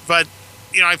 But,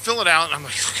 I fill it out, and I'm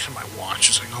like, looking at my watch.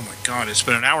 It's like, oh, my God, it's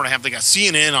been an hour and a half. They got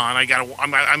CNN on.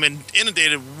 I'm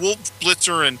inundated with Wolf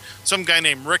Blitzer and some guy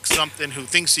named Rick something who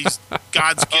thinks he's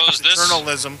God's gift to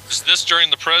journalism. Is this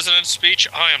during the president's speech?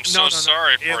 I am so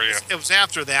sorry for you. It was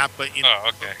after that, but, Oh,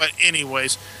 okay. But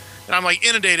anyways, and I'm, like,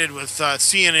 inundated with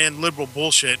CNN liberal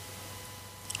bullshit.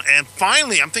 And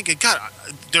finally, I'm thinking, God,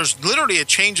 there's literally a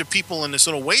change of people in this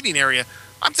little waiting area.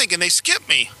 I'm thinking they skipped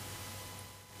me.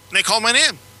 And they call my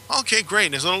name. Okay, great.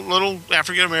 And this little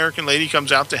African-American lady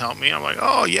comes out to help me. I'm like,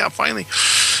 oh, yeah, finally.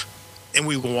 And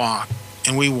we walk,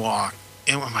 and we walk.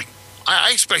 And I'm like,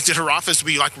 I expected her office to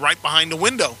be, like, right behind the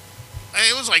window.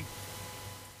 It was, like,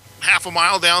 half a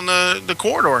mile down the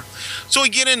corridor. So we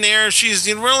get in there. She's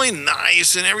really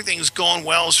nice, and everything's going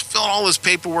well. She's filling all this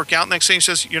paperwork out. Next thing she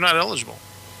says, you're not eligible.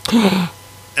 And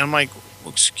I'm like,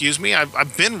 well, excuse me,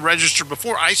 I've been registered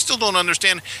before. I still don't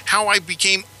understand how I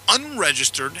became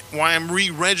unregistered, why I'm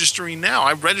re-registering now.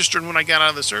 I registered when I got out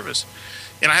of the service.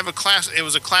 And I have it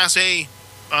was a Class A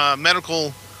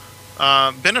medical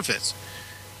benefits.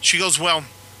 She goes, well,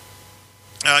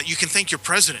 you can thank your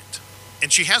president.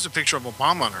 And she has a picture of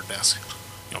Obama on her desk.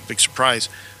 Big surprise.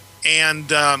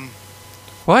 And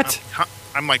what?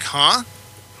 I'm like, huh?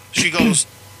 She goes,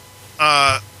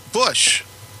 Bush.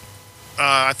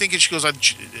 I think she goes on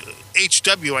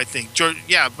HW, I think.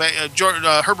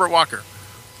 Herbert Walker.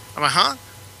 I'm like, huh?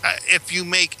 If you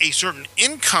make a certain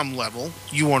income level,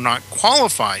 you are not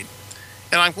qualified.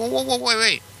 And I'm like, whoa,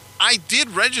 wait. I did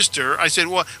register. I said,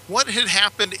 well, what had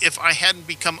happened if I hadn't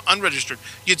become unregistered?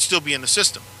 You'd still be in the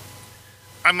system.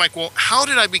 I'm like, well, how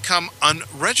did I become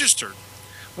unregistered?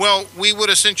 Well, we would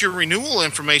have sent your renewal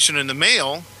information in the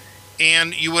mail,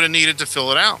 and you would have needed to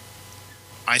fill it out.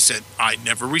 I said, I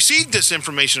never received this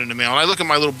information in the mail. And I look at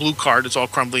my little blue card. It's all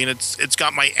crumbly, and it's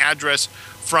got my address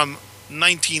from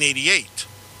 1988.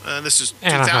 This is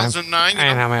 2009.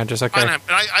 Anaheim address, okay. And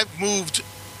I've moved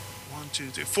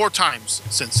 4 times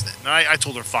since then. And I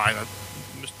told her 5.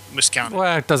 I miscounted.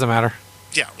 Well, it doesn't matter.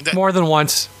 Yeah. More than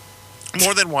once.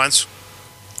 More than once.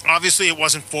 Obviously, it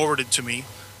wasn't forwarded to me.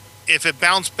 If it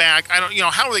bounced back, I don't.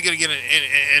 How are they going to get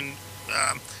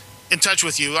in touch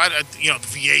with you? The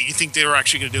VA. You think they were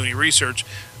actually going to do any research?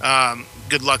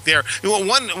 Good luck there. Well,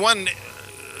 one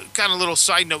kind of little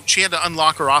side note. She had to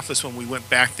unlock her office when we went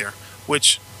back there,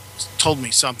 which told me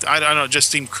something. I don't know. It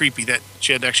just seemed creepy that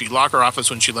she had to actually lock her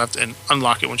office when she left and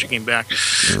unlock it when she came back.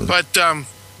 But now,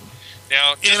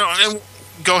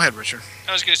 go ahead, Richard.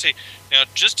 I was going to say, now,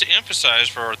 just to emphasize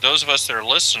for those of us that are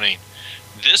listening,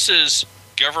 this is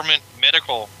government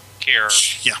medical care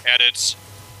at its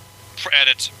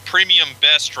premium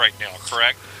best right now,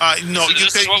 correct? No, so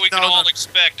this is what we can all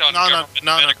expect on government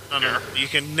medical care. You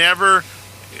can never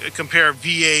compare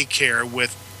VA care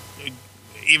with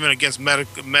even against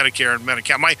Medicare and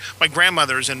Medi-Cal. My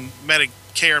grandmother's in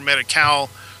Medicare and Medi-Cal,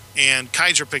 and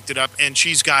Kaiser picked it up, and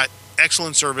she's got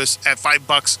excellent service at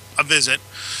 $5 a visit.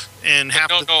 and have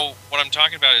to. No. What I'm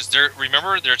talking about is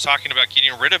remember they're talking about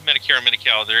getting rid of Medicare and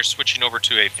Medi-Cal. They're switching over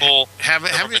to a full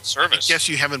government service. I guess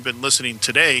you haven't been listening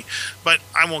today, but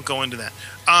I won't go into that.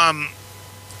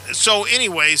 So,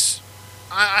 anyways,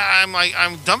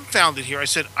 I'm dumbfounded here. I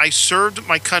said I served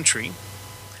my country.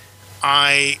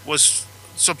 I was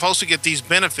supposed to get these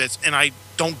benefits, and I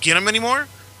don't get them anymore.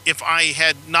 If I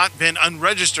had not been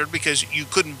unregistered because you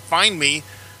couldn't find me,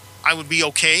 I would be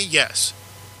okay. Yes.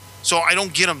 So I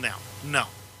don't get them now. No.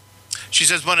 She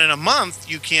says, but in a month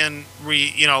you can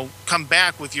come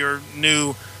back with your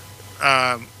new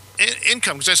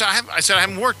income. Because I said I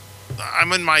haven't worked.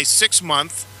 I'm in my 6th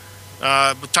month.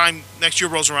 By the time next year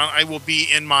rolls around, I will be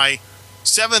in my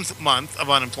 7th month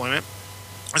of unemployment.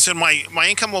 I said, my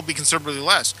income will be considerably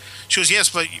less. She goes, yes,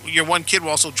 but your one kid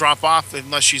will also drop off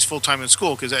unless she's full-time in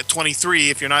school. Because at 23,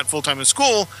 if you're not full-time in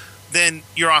school, then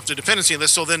you're off the dependency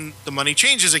list. So then the money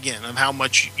changes again of how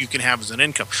much you can have as an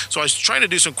income. So I was trying to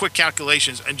do some quick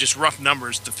calculations and just rough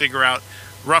numbers to figure out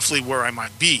roughly where I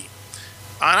might be.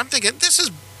 And I'm thinking, this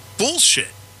is bullshit.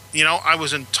 I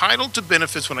was entitled to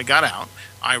benefits when I got out.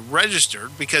 I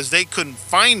registered because they couldn't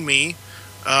find me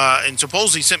and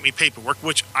supposedly sent me paperwork,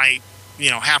 which I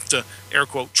have to, air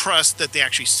quote, trust that they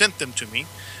actually sent them to me.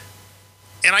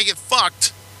 And I get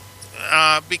fucked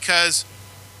because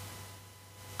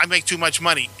I make too much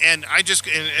money. And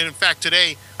in fact,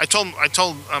 today I told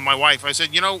my wife, I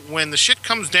said, when the shit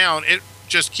comes down, it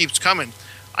just keeps coming.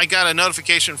 I got a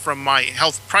notification from my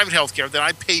private health care that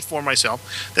I pay for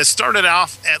myself that started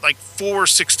off at like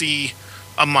 $460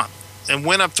 a month and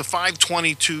went up to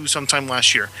 $522 sometime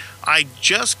last year. I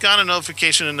just got a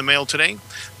notification in the mail today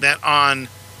that on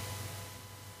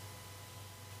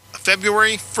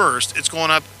February 1st, it's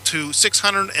going up to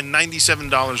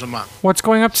 $697 a month. What's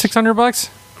going up $600?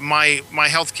 My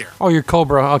health care. Oh, your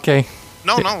Cobra. Okay.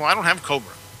 No, I don't have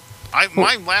Cobra.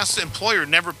 My last employer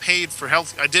never paid for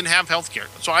health. I didn't have health care,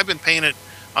 so I've been paying it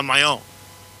on my own.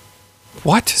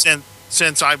 What?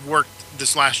 Since I've worked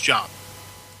this last job.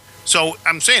 So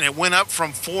I'm saying it went up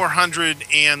from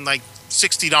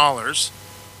 $460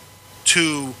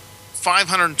 to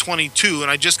 $522,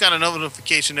 and I just got a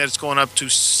notification that it's going up to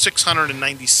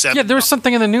 $697. Yeah, there was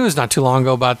something in the news not too long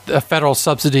ago about a federal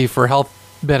subsidy for health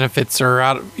benefits or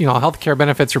health care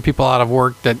benefits for people out of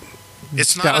work. That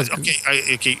it's not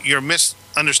okay. You're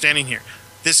misunderstanding here.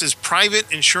 This is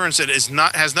private insurance that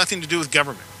has nothing to do with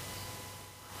government.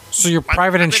 So your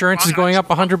private insurance is going up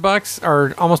 $100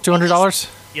 or almost $200?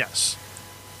 Yes,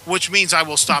 which means I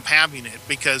will stop having it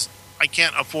because I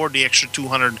can't afford the extra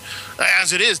 $200.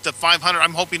 As it is, the $500.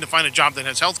 I'm hoping to find a job that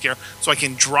has health care so I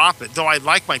can drop it. Though I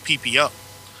like my PPO.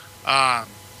 And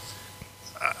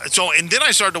then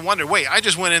I started to wonder. Wait, I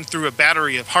just went in through a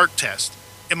battery of heart tests.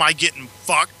 Am I getting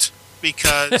fucked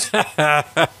because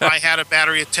I had a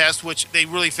battery of tests, which they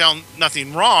really found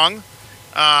nothing wrong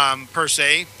per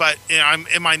se, but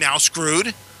am I now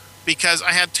screwed because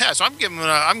I had tests? I'm giving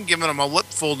them a lip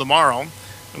full tomorrow.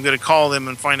 I'm going to call them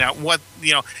and find out what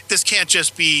this can't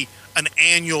just be an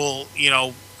annual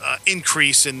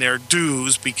increase in their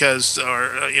dues because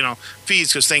fees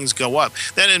because things go up.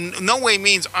 That in no way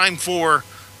means I'm for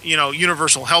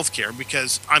universal health care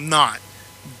because I'm not.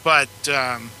 But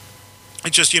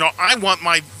it's just I want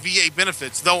my VA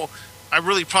benefits, though I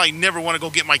really probably never want to go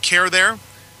get my care there.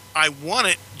 I want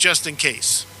it just in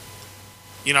case.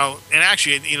 And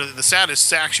actually, the saddest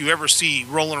sacks you ever see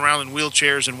rolling around in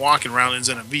wheelchairs and walking around is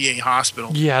in a VA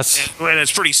hospital. Yes. And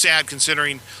it's pretty sad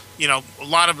considering, a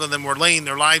lot of them were laying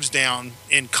their lives down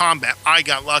in combat. I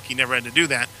got lucky, never had to do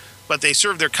that. But they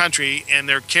serve their country and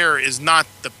their care is not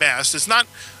the best. It's not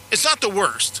the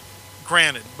worst,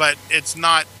 granted, but it's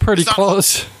not pretty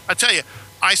close. I tell you,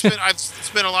 I've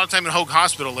spent a lot of time in Hoag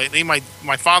Hospital lately. My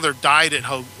father died at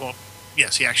Hoag. Well,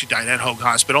 yes, he actually died at Hoag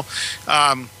Hospital.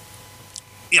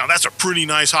 That's a pretty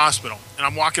nice hospital. And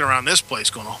I'm walking around this place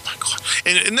going, oh, my God.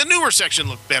 And the newer section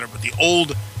looked better, but the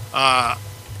old,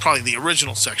 probably the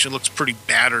original section looks pretty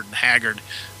battered and haggard.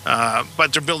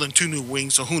 But they're building 2 new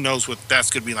wings, so who knows what that's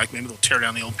going to be like. Maybe they'll tear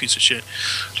down the old piece of shit.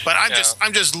 But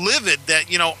I'm just livid that,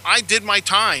 I did my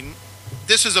time.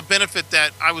 This is a benefit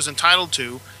that I was entitled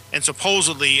to. And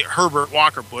supposedly Herbert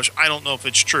Walker Bush, I don't know if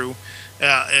it's true,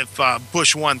 if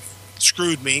Bush 1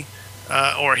 screwed me.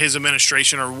 Or his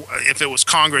administration, or if it was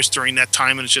Congress during that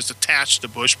time and it's just attached to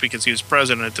Bush because he was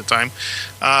president at the time,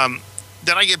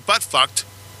 that I get butt fucked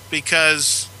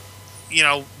because,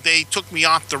 they took me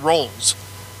off the rolls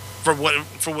for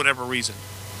whatever reason.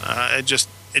 It just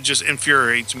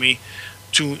infuriates me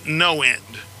to no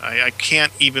end. I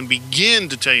can't even begin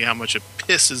to tell you how much it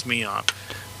pisses me off.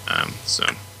 So,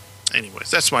 anyways,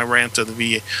 that's my rant of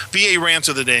the VA rant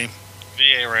of the day.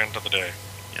 VA rant of the day.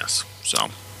 Yes. So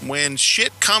when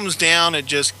shit comes down, it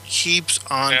just keeps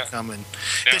on coming.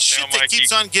 The shit that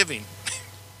keeps on giving.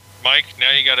 Mike,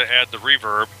 now you got to add the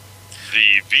reverb.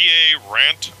 The VA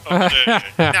rant of the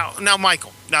day. Now,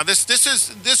 Michael. Now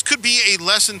this could be a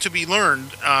lesson to be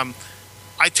learned.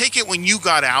 I take it when you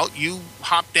got out, you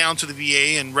hopped down to the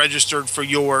VA and registered for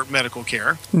your medical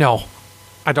care. No,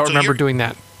 I don't remember doing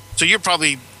that. So you're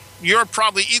probably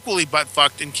equally butt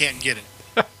fucked and can't get it.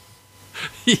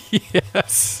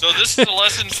 Yes. So this is a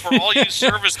lesson for all you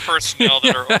service personnel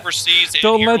that are overseas. And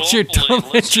don't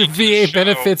let your VA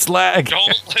benefits lag. Don't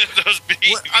let those be.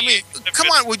 I mean, come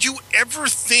on. Would you ever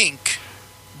think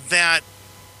that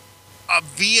a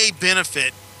VA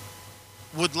benefit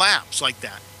would lapse like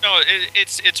that? No,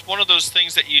 it's one of those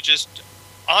things that you just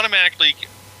automatically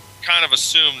kind of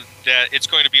assume that it's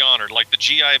going to be honored, like the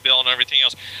GI Bill and everything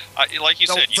else. Like you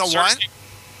said, the what?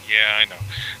 Yeah, I know.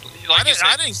 Like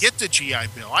I didn't get the GI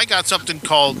Bill. I got something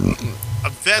called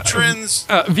a Veterans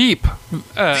VEEP,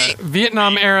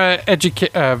 Vietnam era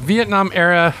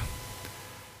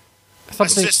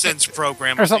something assistance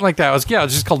program or something like that. It was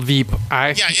just called VEEP.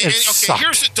 Okay,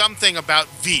 here's the dumb thing about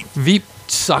VEEP. VEEP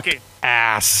sucked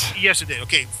ass. Yes, it did.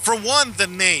 Okay, for one, the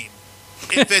name.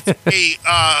 If it's a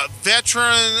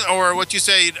veteran or what you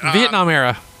say, Vietnam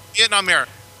era.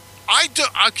 I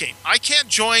can't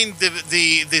join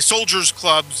the soldiers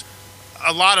clubs,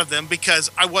 a lot of them,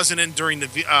 because I wasn't in during the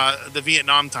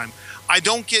Vietnam time. I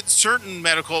don't get certain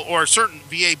medical or certain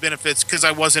VA benefits because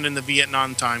I wasn't in the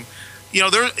Vietnam time.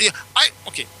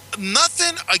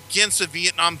 Nothing against the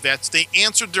Vietnam vets. They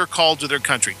answered their call to their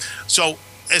country. So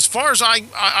as far as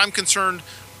I'm concerned,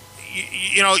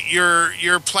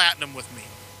 you're platinum with me.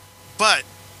 But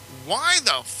why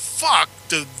the fuck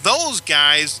do those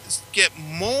guys get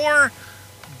more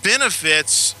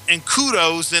benefits and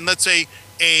kudos than, let's say,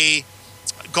 a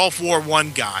Gulf War I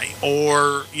guy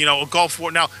or a Gulf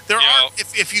War? Now there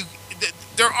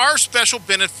are special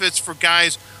benefits for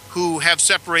guys who have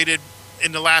separated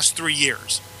in the last 3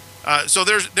 years. So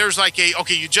there's like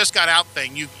you just got out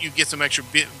thing. You get some extra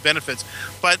benefits.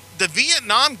 But the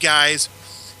Vietnam guys,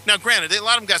 now granted, a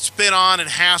lot of them got spit on and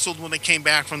hassled when they came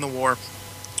back from the war.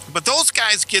 But those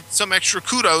guys get some extra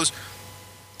kudos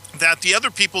that the other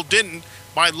people didn't.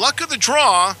 By luck of the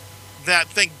draw, that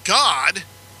thank God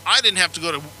I didn't have to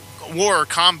go to war or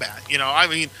combat.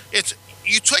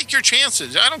 You take your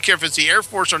chances. I don't care if it's the Air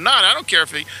Force or not. I don't care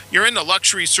if you're in the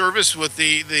luxury service with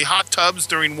the hot tubs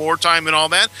during wartime and all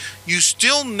that. You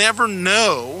still never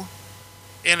know,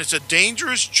 and it's a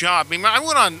dangerous job. I mean,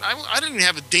 I didn't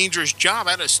have a dangerous job.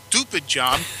 I had a stupid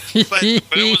job. But it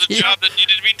was a job that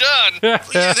needed to be done.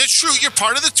 Yeah, that's true. You're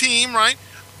part of the team, right?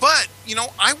 But,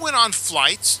 I went on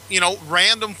flights,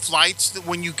 random flights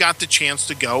when you got the chance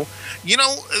to go.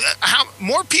 How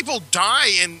more people die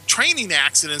in training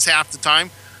accidents half the time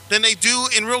than they do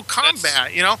in real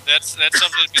combat, That's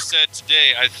something to be said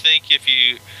today. I think if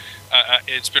you,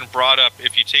 it's been brought up,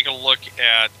 if you take a look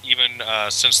at even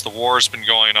since the war has been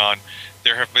going on,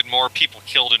 there have been more people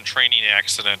killed in training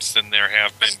accidents than there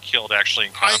have been killed actually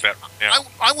in combat.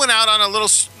 I went out on a little,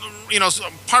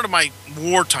 part of my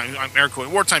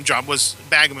wartime job was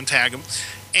bag 'em and tag 'em,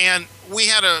 and we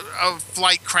had a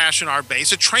flight crash in our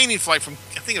base, a training flight from,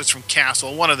 I think it was from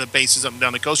Castle, one of the bases up and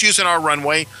down the coast, using our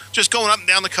runway, just going up and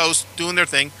down the coast, doing their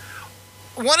thing.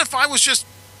 What if I was just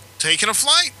taking a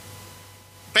flight?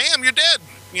 Bam, you're dead.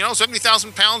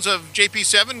 70,000 pounds of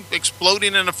JP-7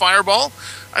 exploding in a fireball.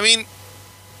 I mean,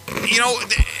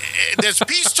 there's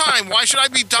peacetime. Why should I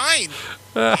be dying?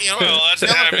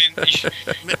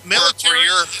 Military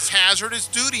is hazardous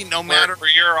duty, no matter where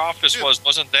your office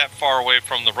wasn't that far away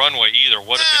from the runway either.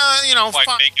 What if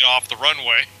it make it off the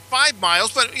runway? 5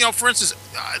 miles, but for instance,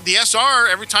 the SR,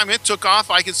 every time it took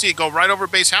off, I could see it go right over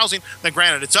base housing. Now,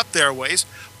 granted, it's up there a ways,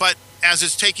 but as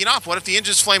it's taking off, what if the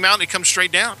engines flame out and it comes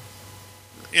straight down?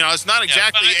 It's not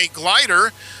exactly a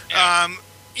glider. Yeah.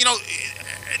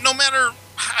 No matter.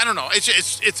 I don't know.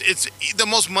 It's the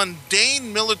most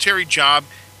mundane military job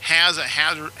has a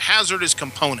hazardous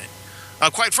component.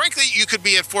 Quite frankly, you could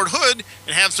be at Fort Hood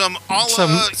and have some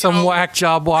whack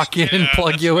job walk in and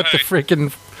plug you with the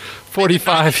freaking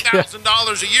 45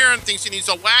 $1,000 a year and thinks he needs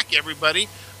to whack everybody.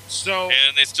 So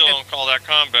and they still don't call that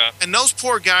combat. And those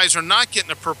poor guys are not getting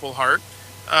a Purple Heart,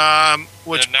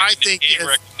 which I think is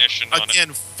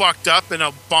again fucked up. And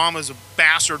Obama's a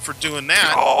bastard for doing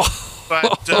that. Oh.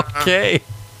 But okay.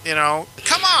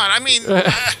 Come on. I mean,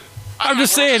 I'm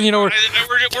just saying, we're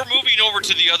moving over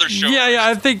to the other show. Yeah.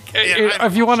 I think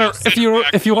if you want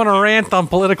to rant on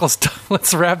political stuff,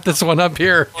 let's wrap this one up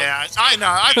here. Yeah, I know.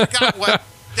 I forgot what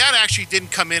that actually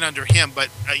didn't come in under him, but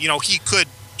he could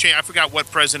change. I forgot what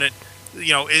president.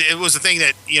 It was a thing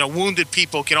that wounded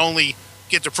people can only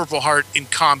get the Purple Heart in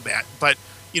combat. But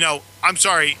I'm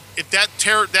sorry if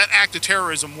that act of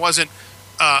terrorism wasn't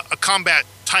a combat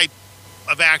type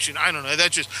of action. I don't know.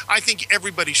 I think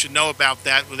everybody should know about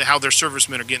that, with how their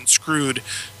servicemen are getting screwed.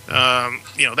 I'm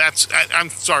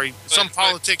sorry. Some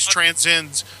politics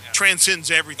transcends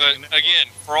everything. But again,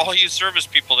 for all you service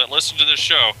people that listen to this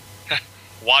show,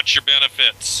 watch your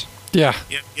benefits. Yeah,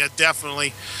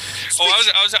 definitely.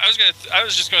 I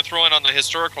was just going to throw in on the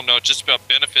historical note just about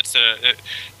benefits that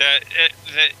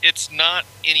it's not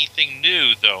anything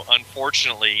new, though.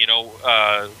 Unfortunately,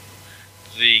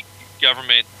 the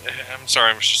government. I'm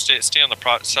sorry, I'm just stay on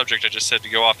the subject I just said to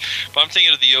go off, but I'm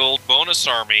thinking of the old bonus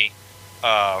army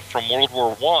from World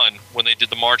War I when they did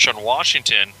the March on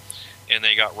Washington, and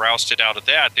they got rousted out of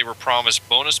that. They were promised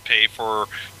bonus pay for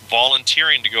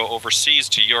volunteering to go overseas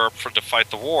to Europe to fight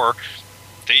the war.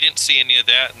 They didn't see any of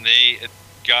that, and they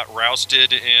got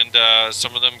rousted, and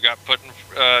some of them got put in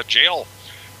jail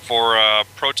for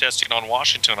protesting on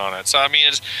Washington on it. So I mean,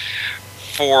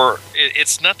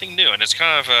 it's nothing new, and it's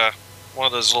kind of one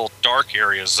of those little dark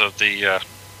areas of the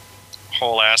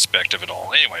whole aspect of it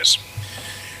all. Anyways.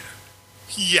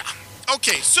 Yeah.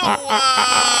 Okay, so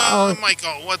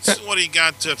Michael, what do you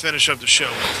got to finish up the show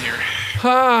with here?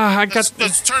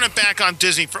 Let's turn it back on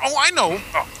Disney for. Oh, I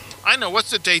know. What's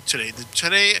the date today?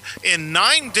 Today, in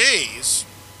 9 days,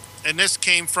 and this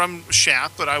came from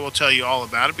Shaft, but I will tell you all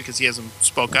about it because he hasn't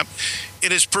spoke up.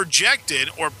 It is projected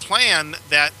or planned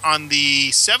that on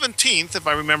the 17th, if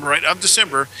I remember right, of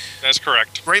December. That's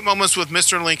correct. Great Moments with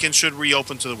Mr. Lincoln should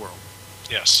reopen to the world.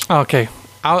 Yes. Okay.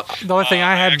 The only thing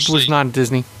I had was not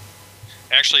Disney.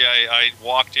 Actually, I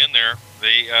walked in there.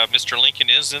 Mr. Lincoln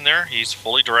is in there. He's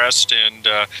fully dressed, and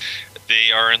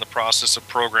they are in the process of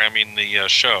programming the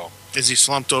show. Is he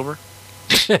slumped over?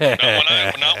 Not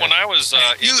when I was.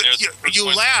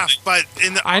 You laugh, but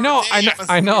in the I know.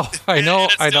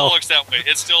 It still looks that way.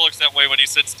 It still looks that way when he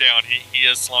sits down. He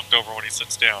is slumped over when he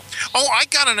sits down. Oh, I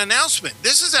got an announcement.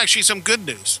 This is actually some good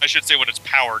news. I should say when it's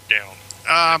powered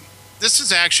down. This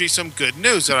is actually some good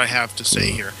news that I have to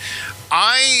say here.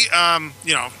 I,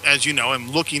 as you know, am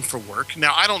looking for work.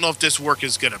 Now, I don't know if this work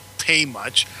is going to pay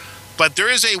much, but there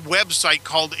is a website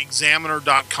called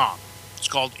Examiner.com. It's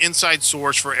called Inside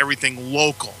Source for everything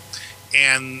local.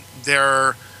 And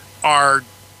there are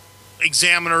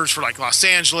examiners for like Los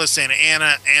Angeles, Santa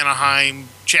Ana, Anaheim,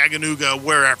 Chattanooga,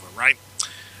 wherever, right?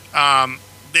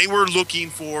 They were looking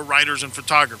for writers and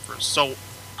photographers. So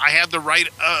I had to write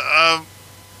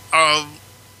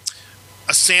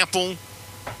a sample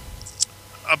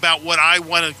about what I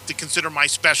wanted to consider my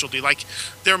specialty. Like,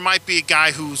 there might be a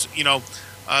guy who's,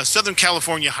 Southern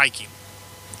California hiking.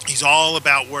 He's all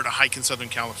about where to hike in Southern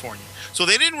California. So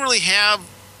they didn't really have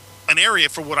an area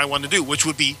for what I wanted to do, which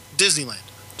would be Disneyland.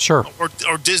 Sure.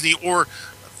 Or Disney or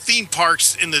theme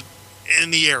parks in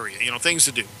the area, things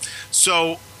to do.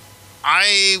 So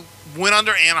I went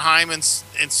under Anaheim and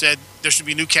said there should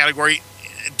be a new category,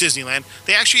 Disneyland.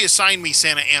 They actually assigned me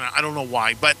Santa Ana. I don't know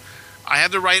why, but I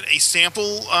had to write a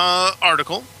sample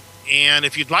article, and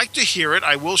if you'd like to hear it,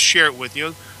 I will share it with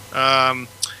you. And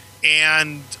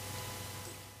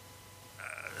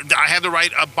I had to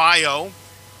write a bio,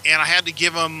 and I had to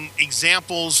give them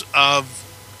examples of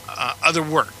other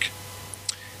work.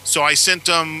 So I sent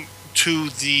them to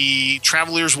the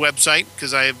Travelers website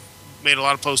because I have made a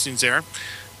lot of postings there,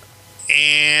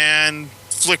 and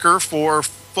Flickr for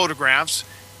photographs.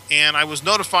 And I was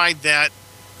notified that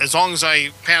as long as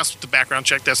I passed the background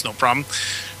check, that's no problem.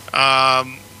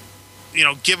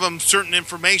 Give them certain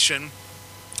information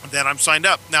that I'm signed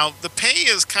up. Now, the pay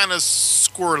is kind of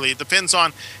squirrely. It depends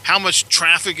on how much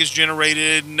traffic is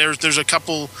generated, and there's a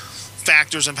couple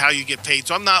factors of how you get paid.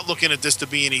 So I'm not looking at this to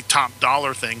be any top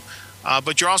dollar thing.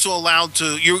 But you're also allowed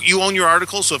to, you own your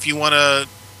article, so if you want to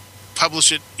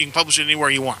publish it, you can publish it anywhere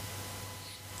you want.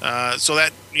 So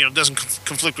that doesn't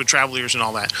conflict with Travelers and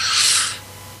all that.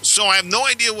 So I have no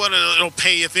idea what it'll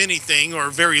pay, if anything,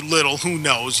 or very little. Who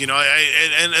knows?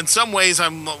 And in some ways,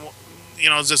 I'm,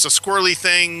 is this a squirrely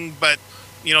thing? But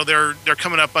they're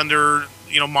coming up under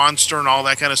Monster and all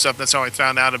that kind of stuff. That's how I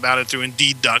found out about it through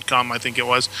Indeed.com, I think it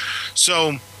was.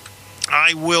 So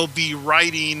I will be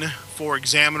writing for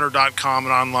Examiner.com,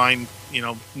 an online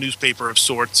newspaper of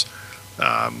sorts.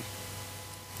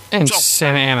 And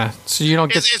Santa Ana, so you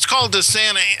don't get. It's called the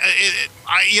Santa. It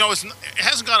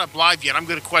hasn't gone up live yet. I'm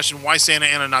going to question why Santa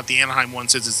Ana, not the Anaheim one,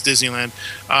 since it's Disneyland.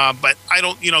 But I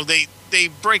don't. They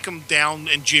break them down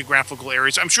in geographical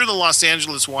areas. I'm sure the Los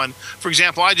Angeles one, for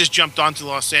example, I just jumped onto the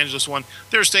Los Angeles one.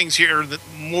 There's things here that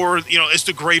more. It's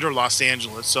the greater Los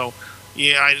Angeles. So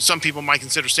some people might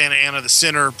consider Santa Ana the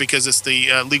center because it's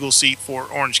the legal seat for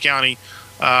Orange County,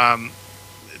 to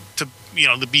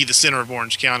be the center of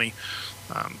Orange County.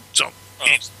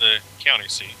 It's the county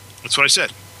seat. That's what I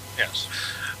said. Yes,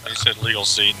 you said legal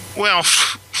seat. Well,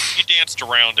 you danced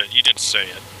around it. You didn't say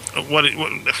it. What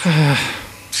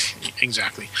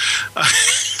exactly.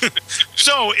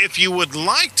 So, if you would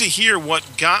like to hear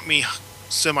what got me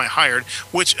semi-hired,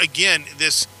 which again,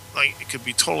 this it could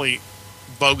be totally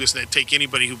bogus and it'd take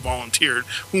anybody who volunteered.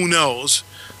 Who knows?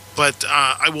 But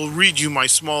I will read you my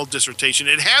small dissertation.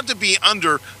 It had to be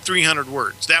under 300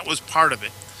 words. That was part of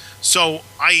it. So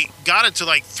I got it to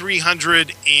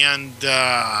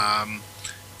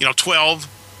 312.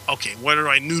 Okay, where do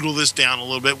I noodle this down a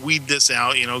little bit, weed this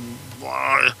out,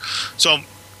 So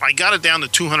I got it down to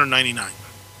 299.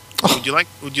 Would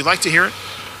you like to hear it?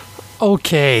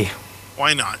 Okay.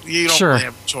 Why not? You don't Sure. really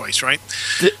have a choice, right?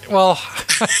 Well,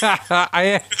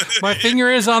 my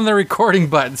finger is on the recording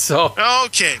button, so.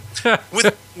 Okay.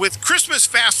 With Christmas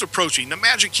fast approaching, the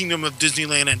Magic Kingdom of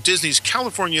Disneyland and Disney's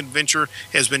California Adventure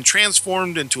has been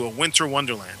transformed into a winter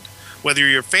wonderland. Whether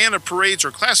you're a fan of parades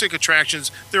or classic attractions,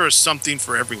 there is something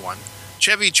for everyone.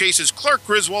 Chevy Chase's Clark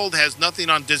Griswold has nothing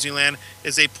on Disneyland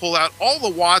as they pull out all the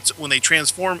watts when they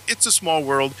transform It's a Small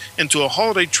World into a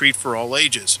holiday treat for all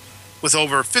ages. With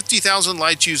over 50,000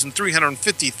 lights using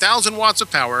 350,000 watts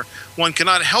of power, one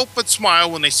cannot help but smile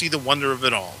when they see the wonder of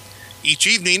it all. Each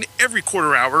evening, every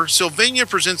quarter hour, Sylvania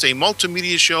presents a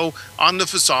multimedia show on the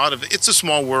facade of It's a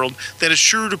Small World that is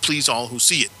sure to please all who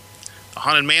see it. The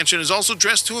Haunted Mansion is also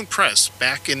dressed to impress.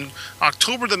 Back in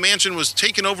October, the mansion was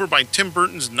taken over by Tim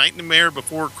Burton's Nightmare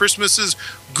Before Christmas's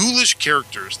ghoulish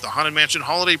characters. The Haunted Mansion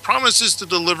holiday promises to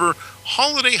deliver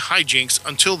holiday hijinks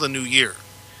until the new year.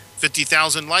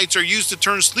 50,000 lights are used to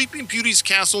turn Sleeping Beauty's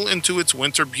castle into its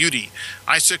winter beauty.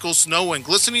 Icicle, snow, and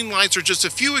glistening lights are just a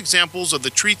few examples of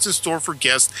the treats in store for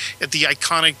guests at the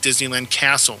iconic Disneyland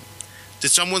castle.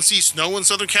 Did someone see snow in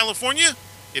Southern California?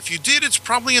 If you did, it's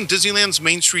probably in Disneyland's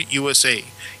Main Street, USA.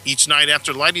 Each night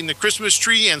after lighting the Christmas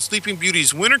tree and Sleeping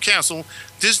Beauty's winter castle,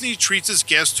 Disney treats its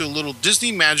guests to a little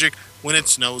Disney magic when it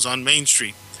snows on Main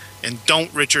Street. And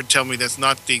don't, Richard, tell me that's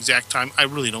not the exact time. I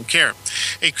really don't care.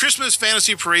 A Christmas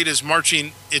fantasy parade is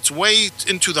marching its way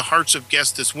into the hearts of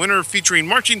guests this winter, featuring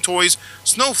marching toys,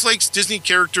 snowflakes, Disney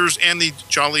characters, and the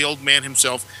jolly old man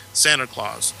himself, Santa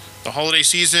Claus. The holiday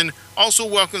season also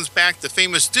welcomes back the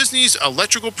famous Disney's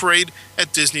Electrical Parade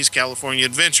at Disney's California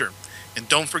Adventure. And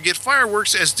don't forget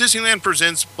fireworks as Disneyland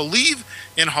presents Believe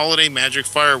in Holiday Magic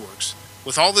Fireworks.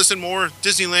 With all this and more,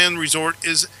 Disneyland Resort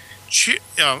is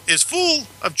full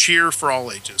of cheer for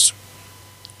all ages.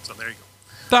 So there you go.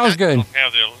 That was good.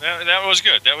 That was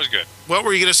good. That was good. What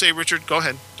were you going to say, Richard? Go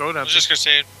ahead. Throw it out. I was just going to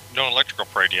say no electrical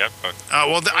parade yet, but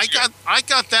I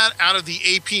got that out of the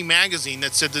AP magazine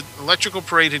that said the electrical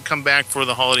parade had come back for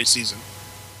the holiday season.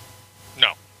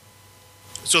 No.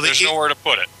 So there's nowhere to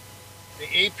put it.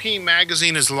 The AP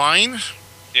magazine is lying.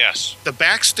 Yes. The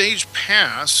backstage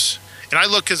pass, and I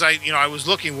look because I was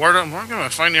looking where am I going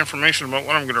to find the information about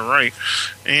what I'm going to write,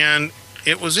 and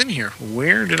it was in here.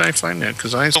 Where did I find that?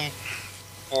 Because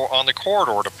or on the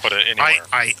corridor to put it anywhere.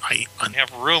 I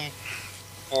have room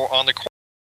for on the corridor.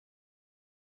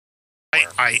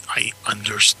 I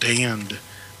understand,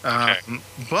 Okay.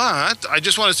 but I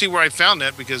just want to see where I found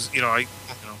that because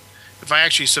if I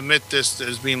actually submit this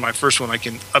as being my first one, I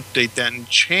can update that and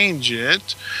change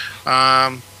it.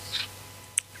 Can't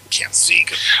see.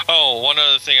 Oh, one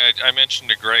other thing I mentioned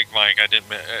to Greg, Mike, I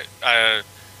didn't.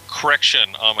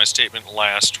 Correction on my statement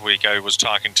last week. I was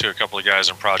talking to a couple of guys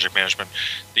in project management.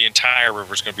 The entire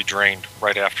river is going to be drained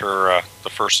right after the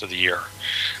first of the year.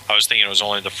 I was thinking it was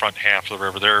only the front half of the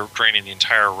river. They're draining the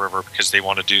entire river because they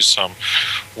want to do some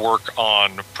work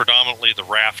on predominantly the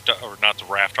raft, or not the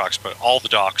raft docks, but all the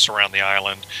docks around the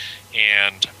island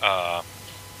and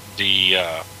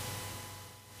the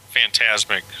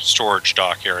Phantasmic storage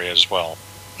dock area as well.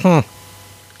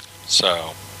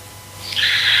 So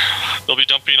they'll be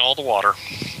dumping all the water,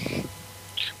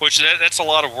 which that's a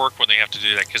lot of work when they have to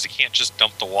do that because they can't just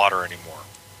dump the water anymore.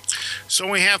 So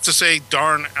we have to say,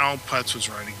 darn, Al Putz was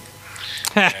writing.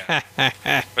 Yeah.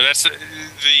 But that's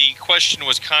the question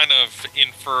was kind of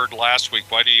inferred last week.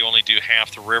 Why do you only do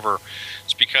half the river?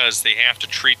 It's because they have to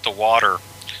treat the water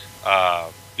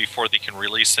before they can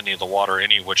release any of the water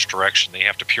any which direction. They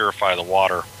have to purify the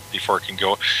water before it can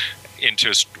go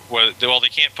into well, they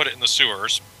can't put it in the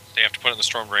sewers. They have to put it in the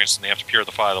storm drains, and they have to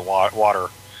purify the water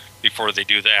before they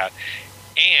do that.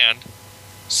 And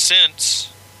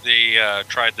since they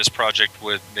tried this project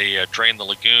with they drained the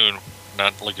lagoon,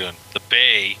 not the lagoon, the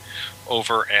bay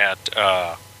over at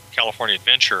California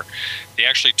Adventure, they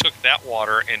actually took that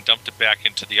water and dumped it back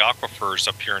into the aquifers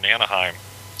up here in Anaheim.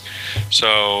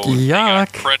 So they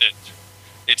got credit.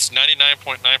 It's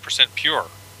 99.9% pure.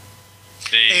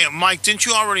 Hey, Mike, didn't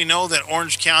you already know that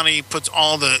Orange County puts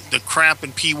all the crap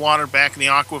and pee water back in the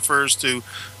aquifers to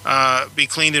be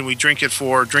cleaned, and we drink it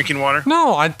for drinking water?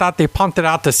 No, I thought they pumped it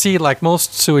out to sea like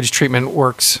most sewage treatment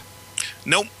works.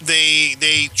 Nope, they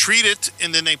treat it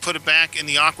and then they put it back in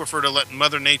the aquifer to let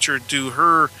Mother Nature do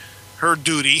her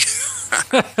duty.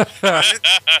 And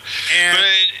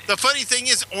the funny thing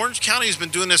is, Orange County has been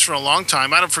doing this for a long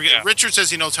time. I don't forget. Yeah. Richard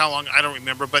says he knows how long. I don't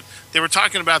remember, but they were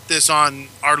talking about this on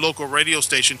our local radio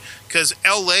station because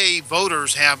L.A.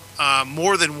 voters have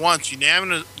more than once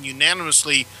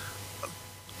unanimously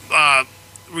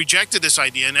rejected this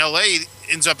idea, and L.A.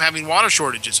 ends up having water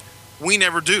shortages. We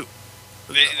never do.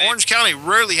 Orange County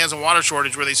rarely has a water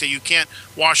shortage where they say you can't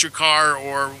wash your car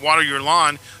or water your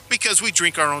lawn because we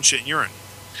drink our own shit and urine.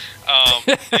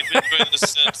 They've been doing this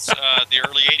since the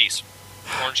early 80s.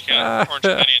 Orange County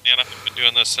and Anaheim have been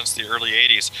doing this since the early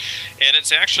 80s. And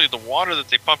it's actually the water that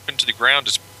they pump into the ground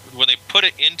is when they put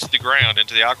it into the ground,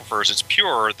 into the aquifers, it's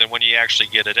purer than when you actually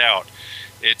get it out.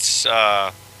 It's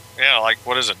like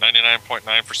what is it,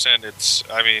 99.9%? It's,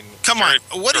 I mean, come on,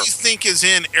 what do you think is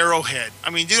in Arrowhead?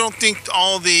 I mean, you don't think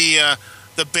all the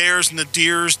bears and the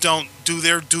deers don't do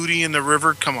their duty in the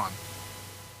river? Come on.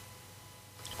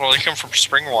 Well, they come from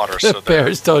spring water, so the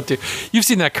bears don't do. You've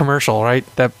seen that commercial, right?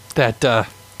 That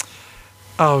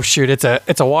oh shoot, it's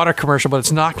a water commercial, but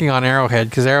it's knocking on Arrowhead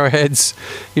because Arrowhead's,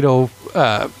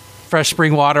 fresh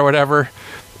spring water, or whatever,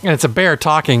 and it's a bear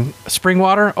talking. Spring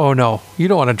water? Oh no, you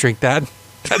don't want to drink that.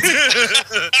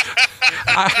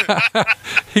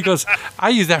 He goes, I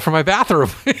use that for my bathroom.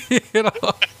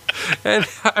 And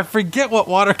I forget what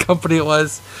water company it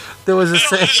was. There was a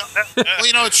saying.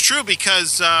 Well, it's true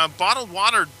because bottled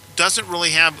water doesn't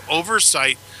really have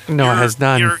oversight. No, it has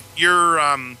none.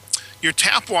 Your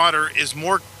tap water is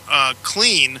more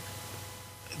clean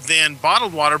than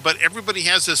bottled water, but everybody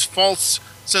has this false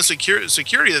sense of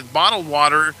security that bottled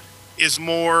water is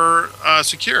more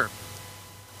secure.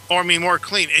 Or, I mean, more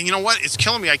clean. And you know what? It's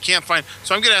killing me. I can't find.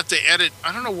 So I'm going to have to edit.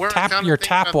 I don't know where I found your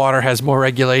tap water has more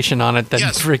regulation on it than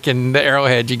freaking the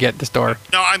Arrowhead you get at the store.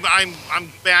 No,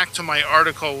 I'm back to my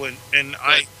article, and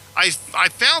I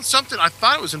found something. I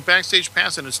thought it was in Backstage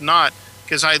Pass, and it's not,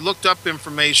 because I looked up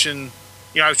information.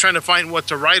 I was trying to find what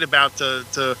to write about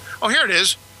oh, here it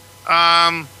is.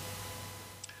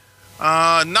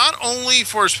 Not only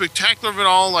for a spectacular event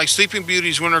all like Sleeping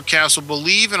Beauty's Winter Castle,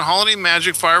 Believe in Holiday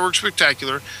Magic Fireworks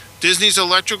Spectacular, Disney's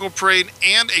Electrical Parade,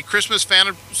 and a Christmas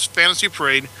Fantasy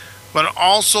Parade, but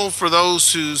also for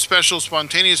those whose special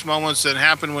spontaneous moments that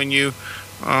happen when you...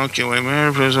 Okay, wait a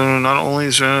minute. Not only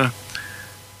is...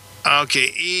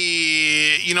 Okay,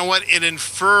 you know what? It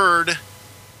inferred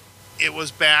it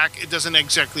was back. It doesn't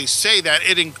exactly say that.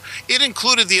 It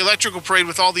included the Electrical Parade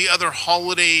with all the other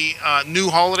holiday, new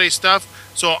holiday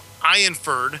stuff. So I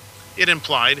inferred, it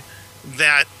implied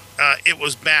that it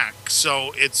was back.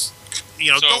 So it's, so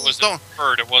it was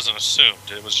inferred. It wasn't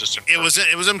assumed. It was just inferred.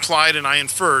 It was implied, and I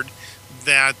inferred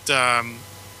that. So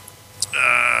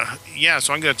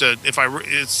I'm going to have to.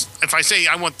 If I say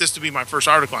I want this to be my first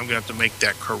article, I'm going to have to make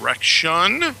that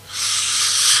correction.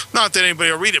 Not that anybody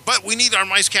will read it, but we need our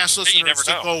MiceCast listeners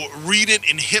to go read it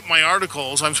and hit my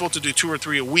articles. I'm supposed to do 2 or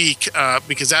 3 a week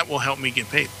because that will help me get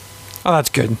paid. Oh, that's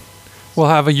good. We'll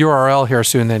have a URL here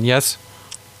soon then, yes?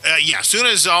 As soon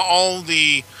as all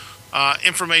the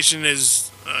information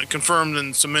is confirmed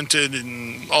and cemented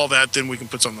and all that, then we can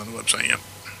put something on the website, yeah.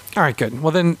 All right, good.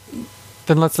 Well, then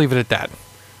let's leave it at that.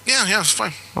 Yeah, it's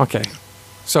fine. Okay.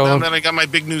 So now that I got my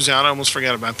big news out, I almost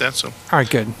forgot about that. So. All right,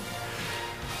 good.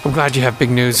 I'm glad you have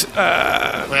big news.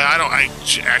 I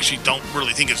actually don't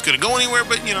really think it's going to go anywhere,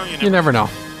 but you never know.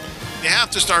 You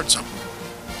have to start something.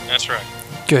 That's right.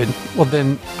 Good. Well,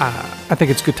 then I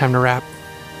think it's a good time to wrap.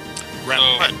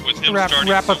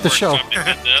 Wrap up the show.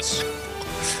 Is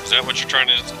that what you're trying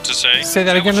to say? Say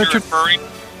that again, Richard.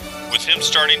 With him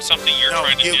starting something, you're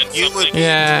trying to end something.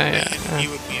 He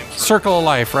would be in Circle of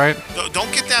Life, right?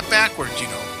 Don't get that backwards,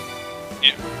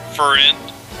 Yeah, for end.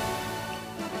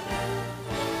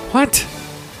 What?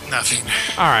 Nothing.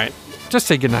 All right. Just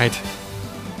say goodnight.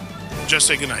 Just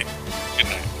say goodnight. Good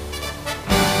night.